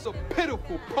 Now y'all some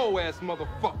pitiful po-ass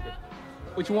motherfucker.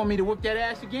 What, you want me to whip that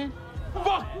ass again?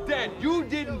 Fuck that! You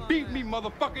didn't beat me,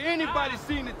 motherfucker. Anybody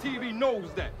seen the TV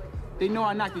knows that. They know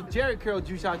I knocked the Jerry curl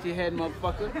juice out your head,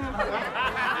 motherfucker.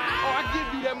 Oh, I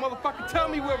give you that, motherfucker. Tell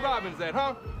me where Robin's at,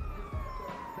 huh?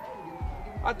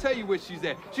 I'll tell you where she's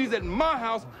at. She's at my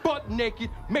house, butt naked,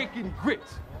 making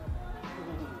grits.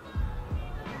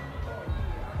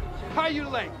 How you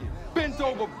like it? Bent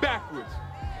over backwards.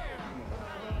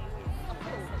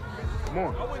 Come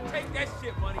on. I wouldn't take that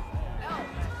shit, money.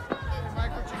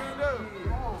 Mike, what you gonna do?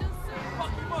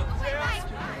 Fuck him up, Jeff.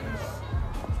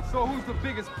 So who's the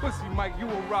biggest pussy, Mike? You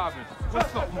or Robin?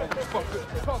 What's up,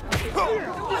 motherfucker? Talk to me.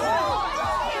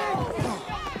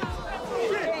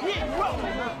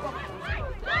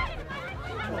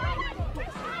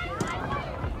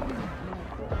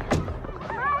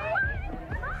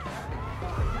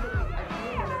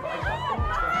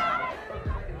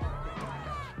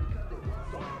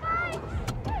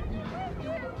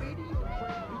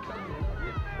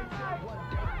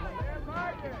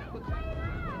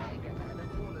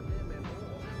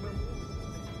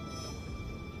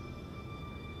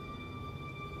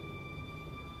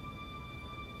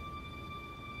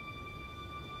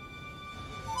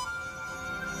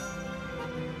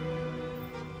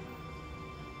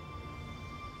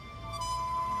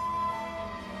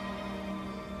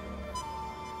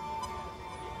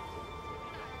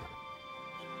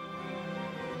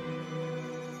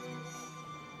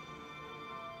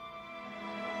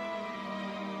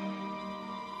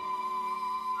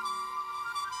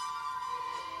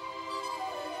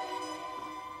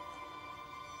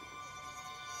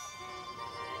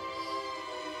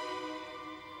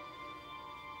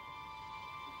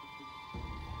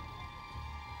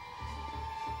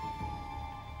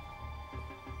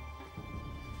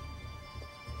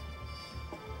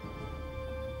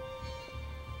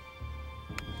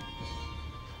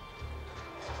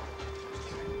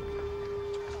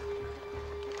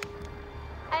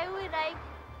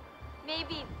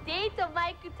 Maybe date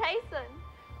Mike Tyson.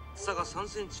 差が3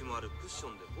センチもあるクッショ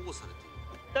ンで保護されている。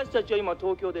私たちは今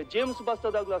東京でジェームス・バスタ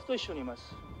ー・ダグラスと一緒にいま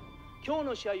す。今日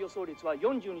の試合予想率は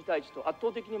42対1と圧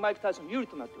倒的にマイク・タイソン有利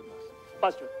となっております。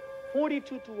バスター、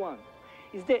42 to 1.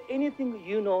 Is there anything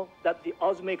you know that the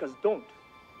odds makers don't?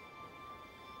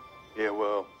 Yeah,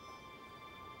 well,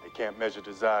 they can't measure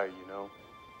desire, you know.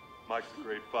 Mike's a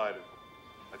great fighter.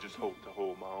 I just hope to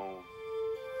hold my own.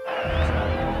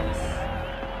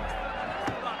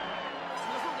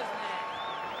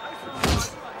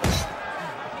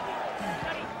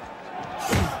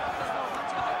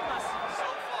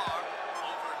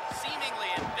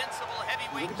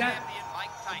 Look at that.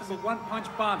 That's a one-punch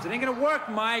bombs. It ain't gonna work,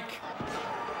 Mike.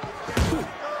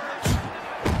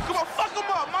 Come on, fuck him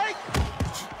up, Mike!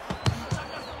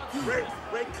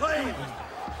 Ray Clay!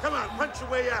 Come on, punch your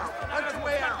way out. Punch your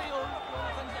way out.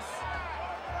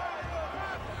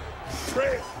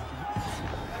 Ray!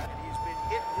 He's been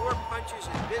hit more punches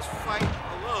in this fight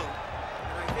alone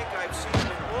than I think I've seen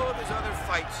in all of his other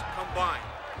fights combined.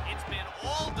 It's been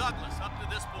all Douglas up to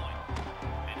this point.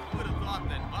 And who would have thought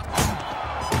that Buster...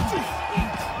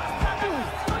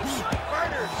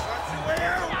 Fighters, punch your way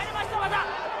out!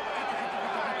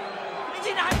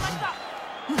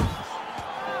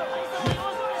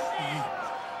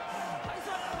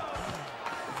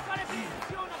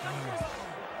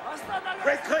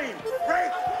 Break clean!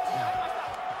 Break!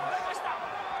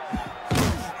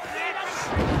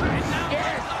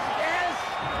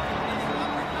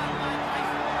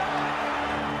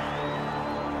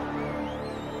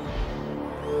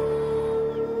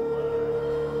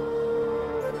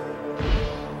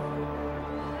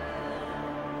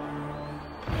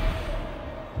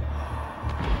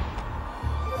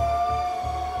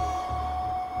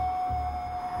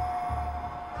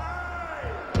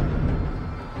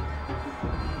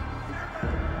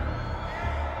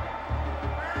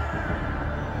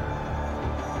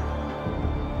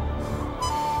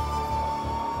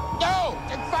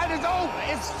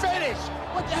 It's finished.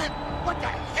 What the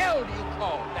hell do you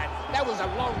call that? That was the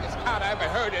longest count I ever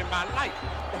heard in my life.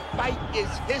 The fight is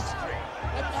history.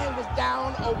 That man was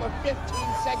down over 15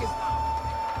 seconds.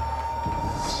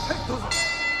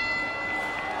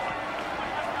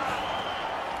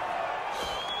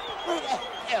 Where the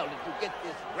hell did you get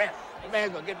this ref? The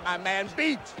man's gonna get my man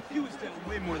beat. He was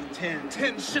definitely way more than 10.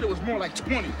 10 shit, it was more like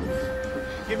 20.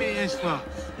 Give me an inch swell.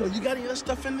 Yo, you got any other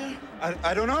stuff in there?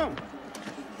 I don't know.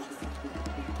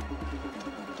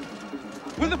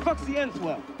 Where the fuck's the end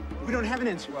swell? We don't have an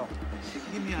inch swell.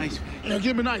 Give me an ice pack. Now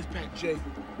give him an ice pack, Jay.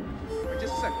 Wait,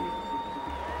 just a second.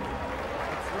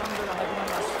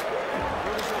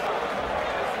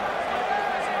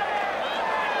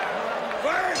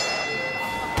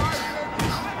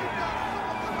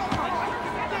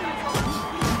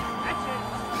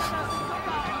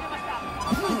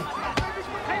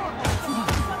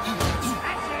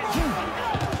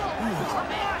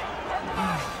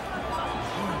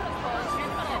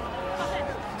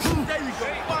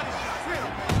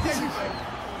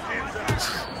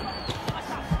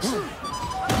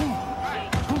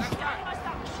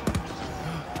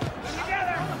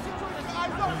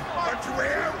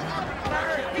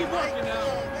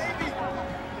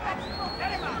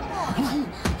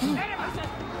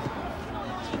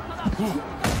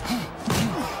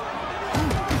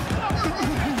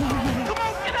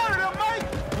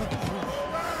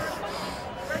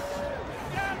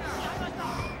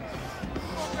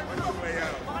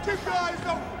 Keep your eyes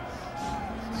open.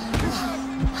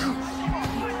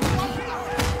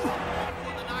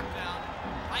 For the knockdown,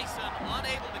 Tyson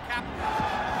unable to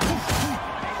capitalize.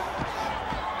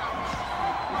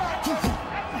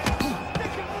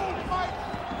 Stick and move, Mike.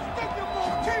 Stick and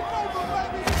move. Keep moving,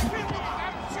 baby. Keep moving.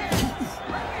 Have a chance.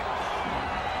 Mike,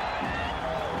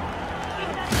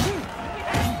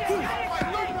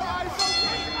 keep your eyes open.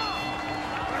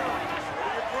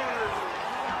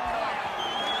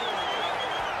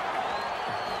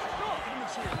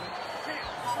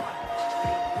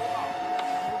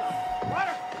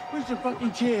 Where's the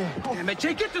fucking chair? Damn it,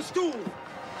 Jay, get the stool.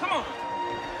 Come on.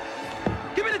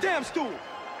 Give me the damn stool.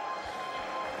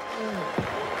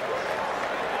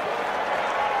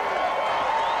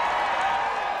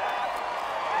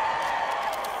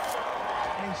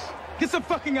 Ice. Get some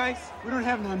fucking ice. We don't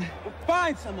have none. Well,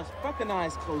 find some. This fucking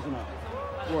eyes closing up.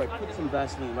 Roy, put some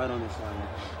Vaseline right on this line.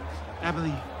 I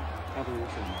believe. What's in there?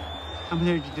 I'm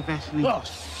allergic to Vaseline. Oh,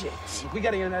 shit. We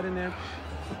gotta get that in there.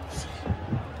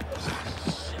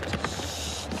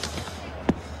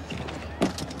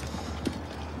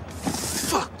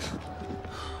 Fuck!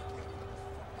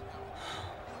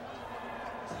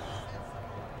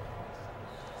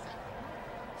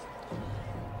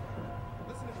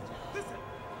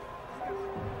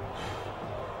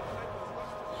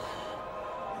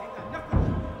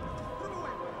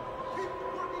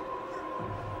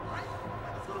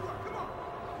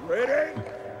 Ready?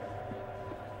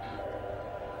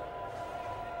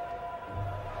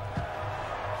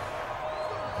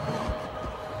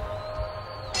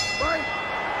 Fight!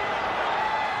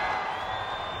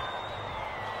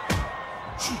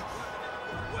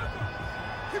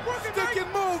 Keep working, stick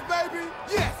and move, baby.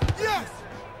 Yes, yes.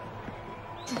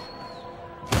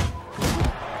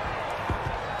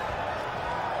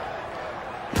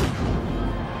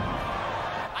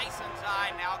 Tyson's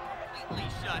eye now completely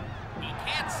shut. He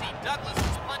can't see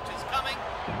Douglas's punches coming,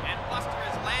 and Buster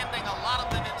is landing a lot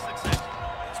of them in succession.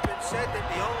 It's been said that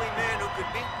the only man who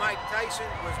could beat Mike Tyson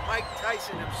was Mike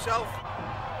Tyson himself,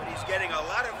 but he's getting a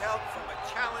lot of help from a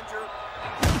challenger.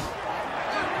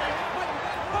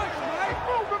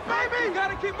 Move it, baby! You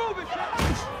gotta keep moving.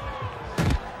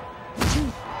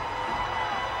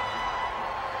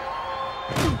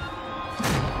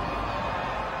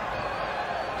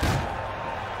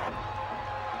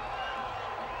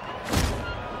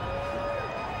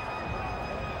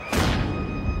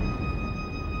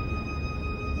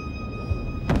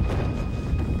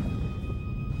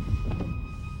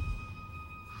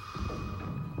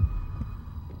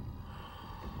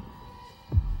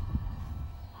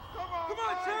 Come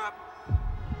on, champ!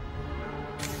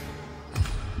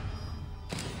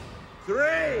 3.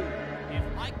 If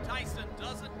Mike Tyson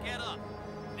doesn't get up,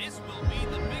 this will be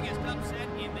the biggest upset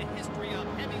in the history of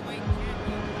heavyweight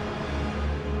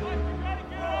champions. Mike, you gotta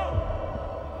get up!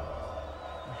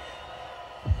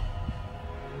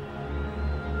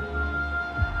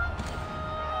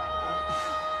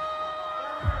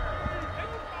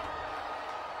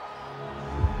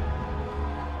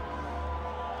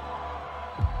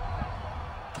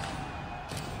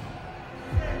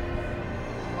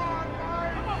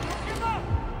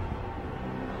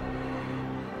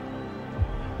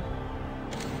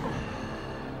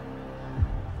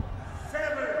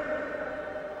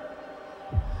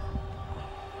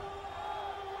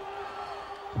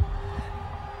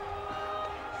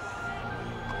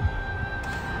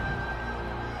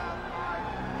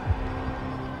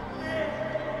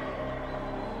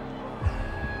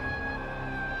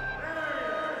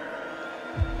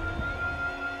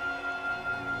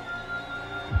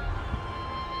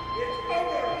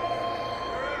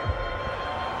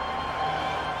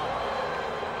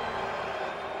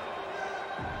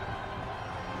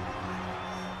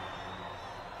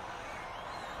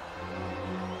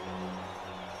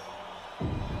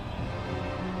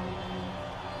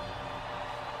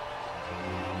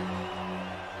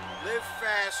 Live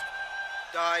fast,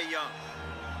 die young.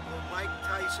 Will Mike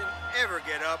Tyson ever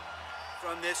get up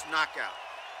from this knockout?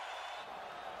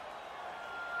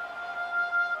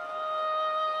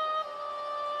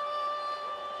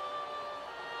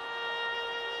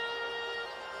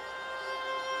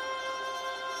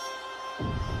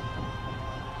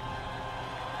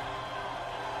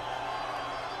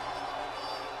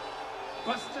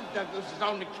 Buster Douglas was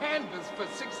on the canvas for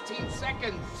 16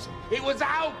 seconds. He was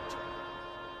out.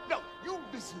 No, you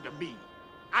listen to me.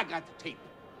 I got the tape,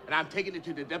 and I'm taking it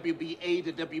to the WBA,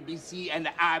 the WBC, and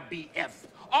the IBF.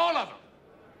 All of them.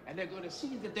 And they're going to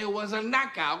see that there was a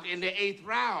knockout in the 8th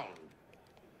round.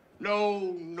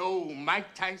 No,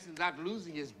 Mike Tyson's not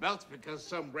losing his belts because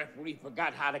some referee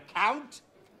forgot how to count.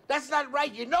 That's not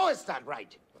right. You know it's not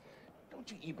right.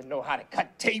 Don't you even know how to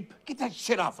cut tape? Get that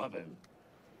shit off of him.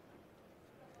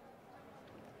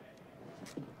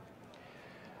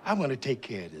 I'm gonna take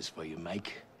care of this for you,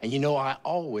 Mike. And you know I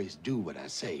always do what I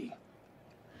say.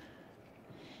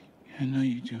 I know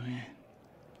you do, man.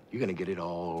 You're gonna get it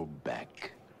all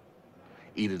back.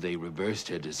 Either they reverse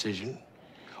their decision,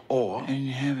 or... And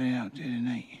you have it out there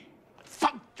tonight.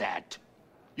 Fuck that!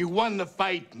 You won the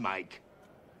fight, Mike.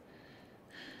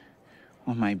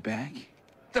 On my back?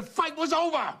 The fight was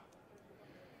over!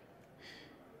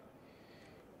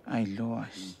 I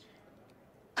lost.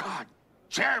 God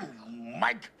damn you,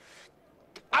 Mike!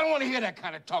 I don't want to hear that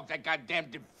kind of talk, that goddamn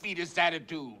defeatist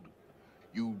attitude.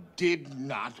 You did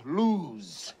not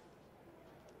lose.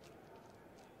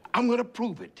 I'm gonna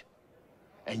prove it.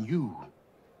 And you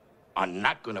are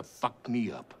not gonna fuck me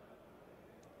up.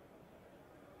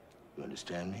 You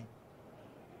understand me?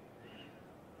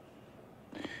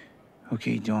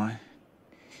 Okay, Dawn.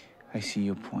 I see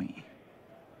your point.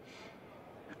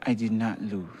 I did not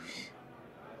lose.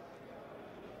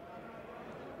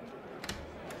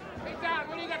 Hey, Don,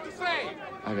 what do you got to say?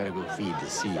 I gotta go feed the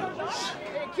seals.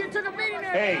 Hey, kid took a beating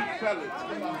there. Hey, fellas.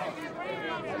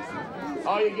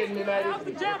 All you getting me mad is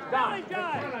the Jack guy.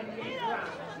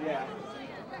 Yeah.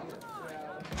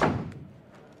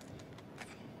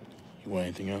 You want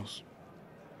anything else?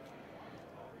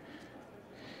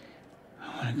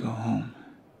 I want to go home.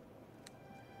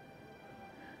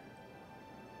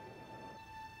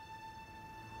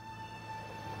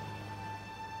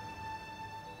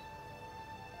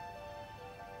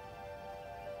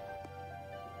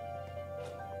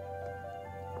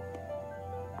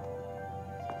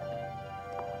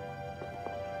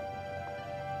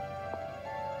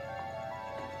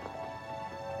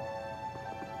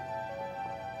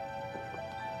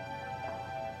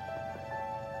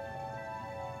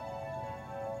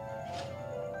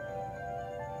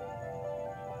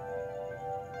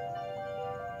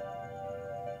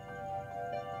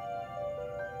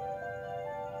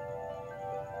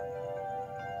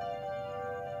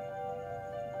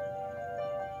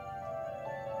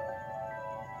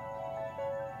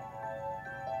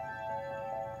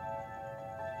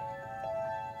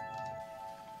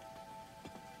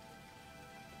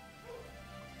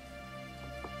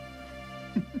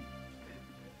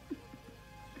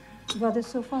 What is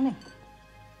so funny?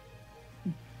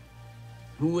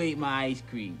 Who ate my ice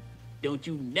cream? Don't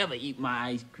you never eat my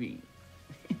ice cream.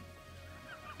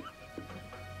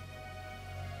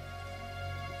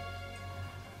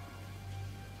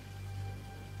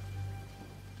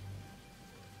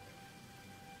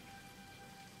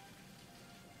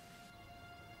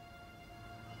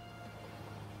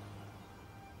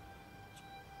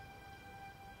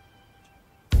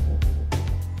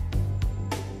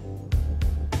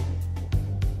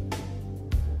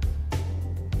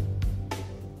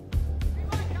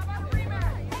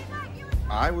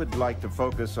 I would like to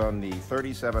focus on the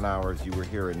 37 hours you were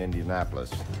here in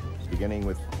Indianapolis, beginning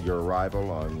with your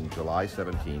arrival on July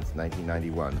 17th,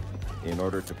 1991, in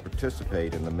order to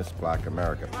participate in the Miss Black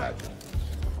America pageant.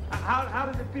 How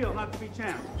does it feel not to be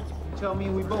champ? Tell me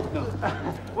and we both know.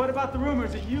 What about the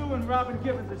rumors that you and Robin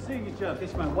Gibbons are seeing each other?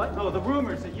 It's my what? No, the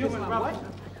rumors that you and Robin...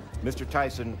 Mr.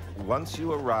 Tyson, once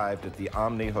you arrived at the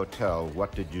Omni Hotel,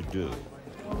 what did you do?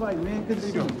 All right, man. Good to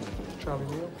see you. Charlie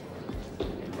Neal.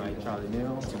 Right, Charlie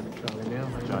Neal. Charlie Neal.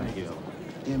 Johnny Gill.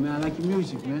 Yeah, man, I like your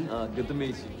music, man. Good to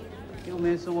meet you. Yo,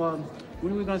 man, so,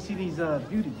 when are we gonna see these,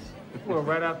 beauties? Well,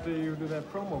 right after you do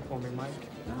that promo for me, Mike.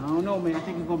 I don't know, man. I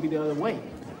think it's gonna be the other way.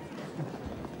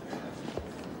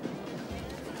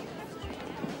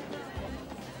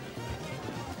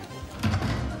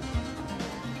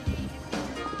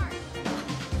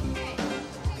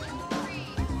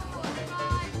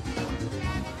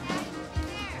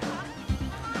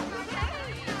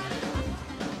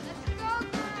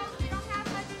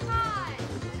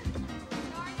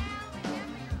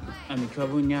 I'm in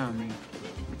trouble now, man.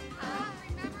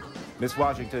 Miss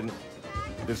Washington,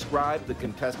 describe the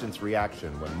contestants'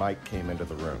 reaction when Mike came into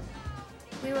the room.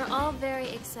 We were all very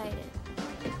excited.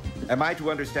 Am I to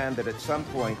understand that at some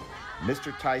point,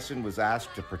 Mr. Tyson was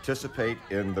asked to participate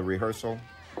in the rehearsal?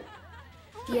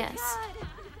 Yes.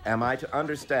 Am I to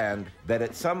understand that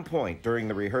at some point during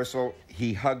the rehearsal,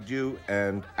 he hugged you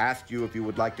and asked you if you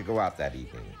would like to go out that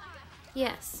evening?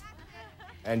 Yes.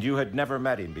 And you had never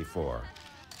met him before?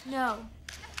 No.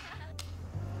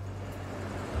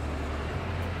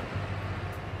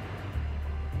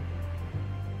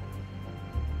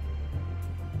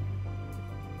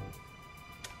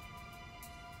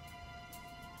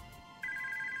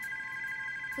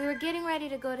 We were getting ready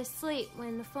to go to sleep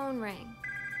when the phone rang.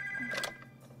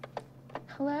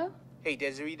 Hello? Hey,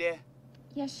 Desiree there?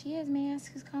 Yes, she is. May I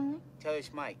ask who's calling? Tell her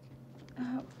it's Mike.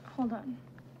 Hold on.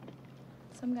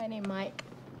 Some guy named Mike.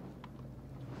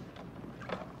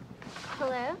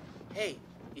 Hello? Hey,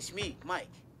 it's me, Mike.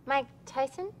 Mike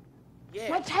Tyson? Yeah.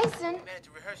 Mike Tyson? We met at the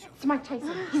rehearsal. It's Mike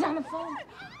Tyson. He's on the phone.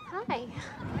 Hi.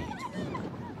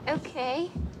 Okay.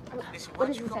 Listen, why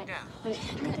don't you come down?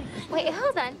 Wait,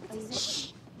 hold on.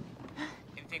 Shh.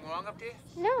 Anything wrong up there?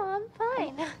 No, I'm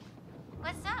fine.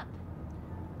 What's up?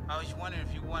 I was wondering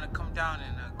if you want to come down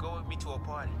and go with me to a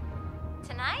party.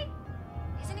 Tonight?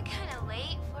 Isn't it kind of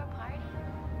late for a party?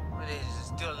 Well, there's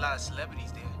still a lot of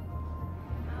celebrities there.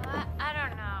 Oh, I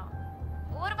don't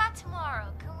know. What about tomorrow?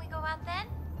 Can we go out then?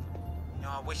 You know,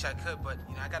 I wish I could, but,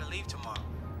 you know, I gotta leave tomorrow.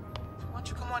 So why don't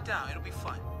you come on down? It'll be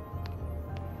fun.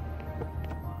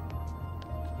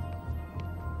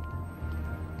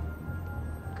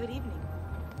 Good evening.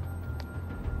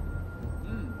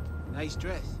 Nice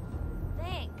dress.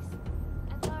 Thanks.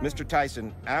 Mr.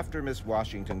 Tyson, after Miss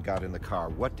Washington got in the car,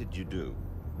 what did you do?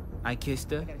 I kissed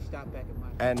her. I gotta stop back at my...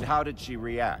 And how did she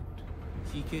react?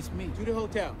 She kissed me. To the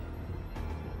hotel.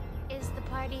 Is the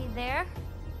party there?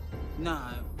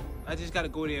 Nah, I just gotta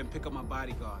go there and pick up my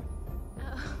bodyguard.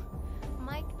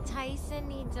 Mike Tyson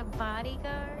needs a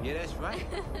bodyguard? Yeah, that's right.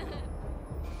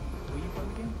 Where you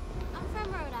from again? I'm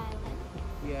from Rhode Island.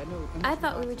 Yeah, I know. I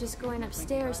thought we were just going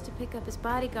upstairs to pick up his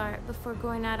bodyguard before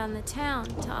going out on the town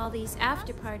to all these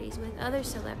after parties with other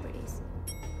celebrities.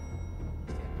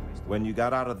 When you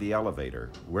got out of the elevator,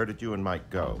 where did you and Mike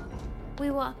go? We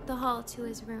walked the hall to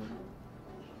his room.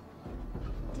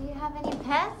 Do you have any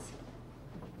pets?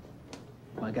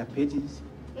 Well, I got pigeons.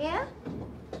 Yeah?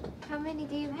 How many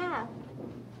do you have?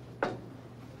 I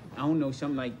don't know,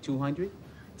 something like 200.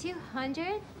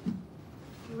 200?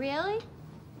 Really?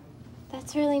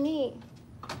 That's really neat.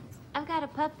 I've got a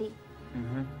puppy.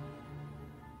 Mm-hmm.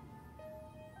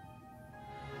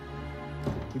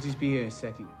 We'll just be here a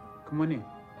second. Come on in.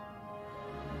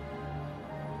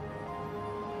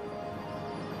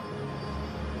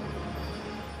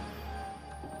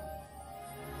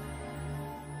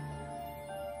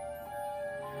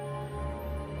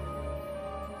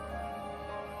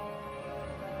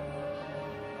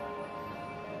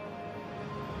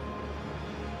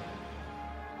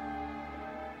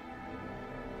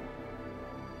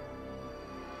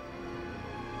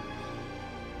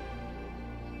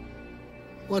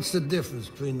 What's the difference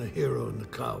between the hero and the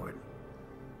coward?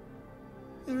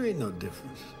 There ain't no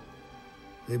difference.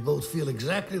 They both feel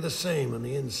exactly the same on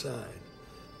the inside.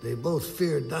 They both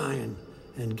fear dying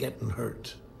and getting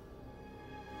hurt.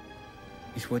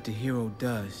 It's what the hero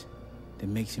does that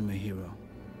makes him a hero.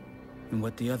 And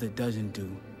what the other doesn't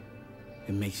do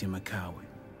that makes him a coward.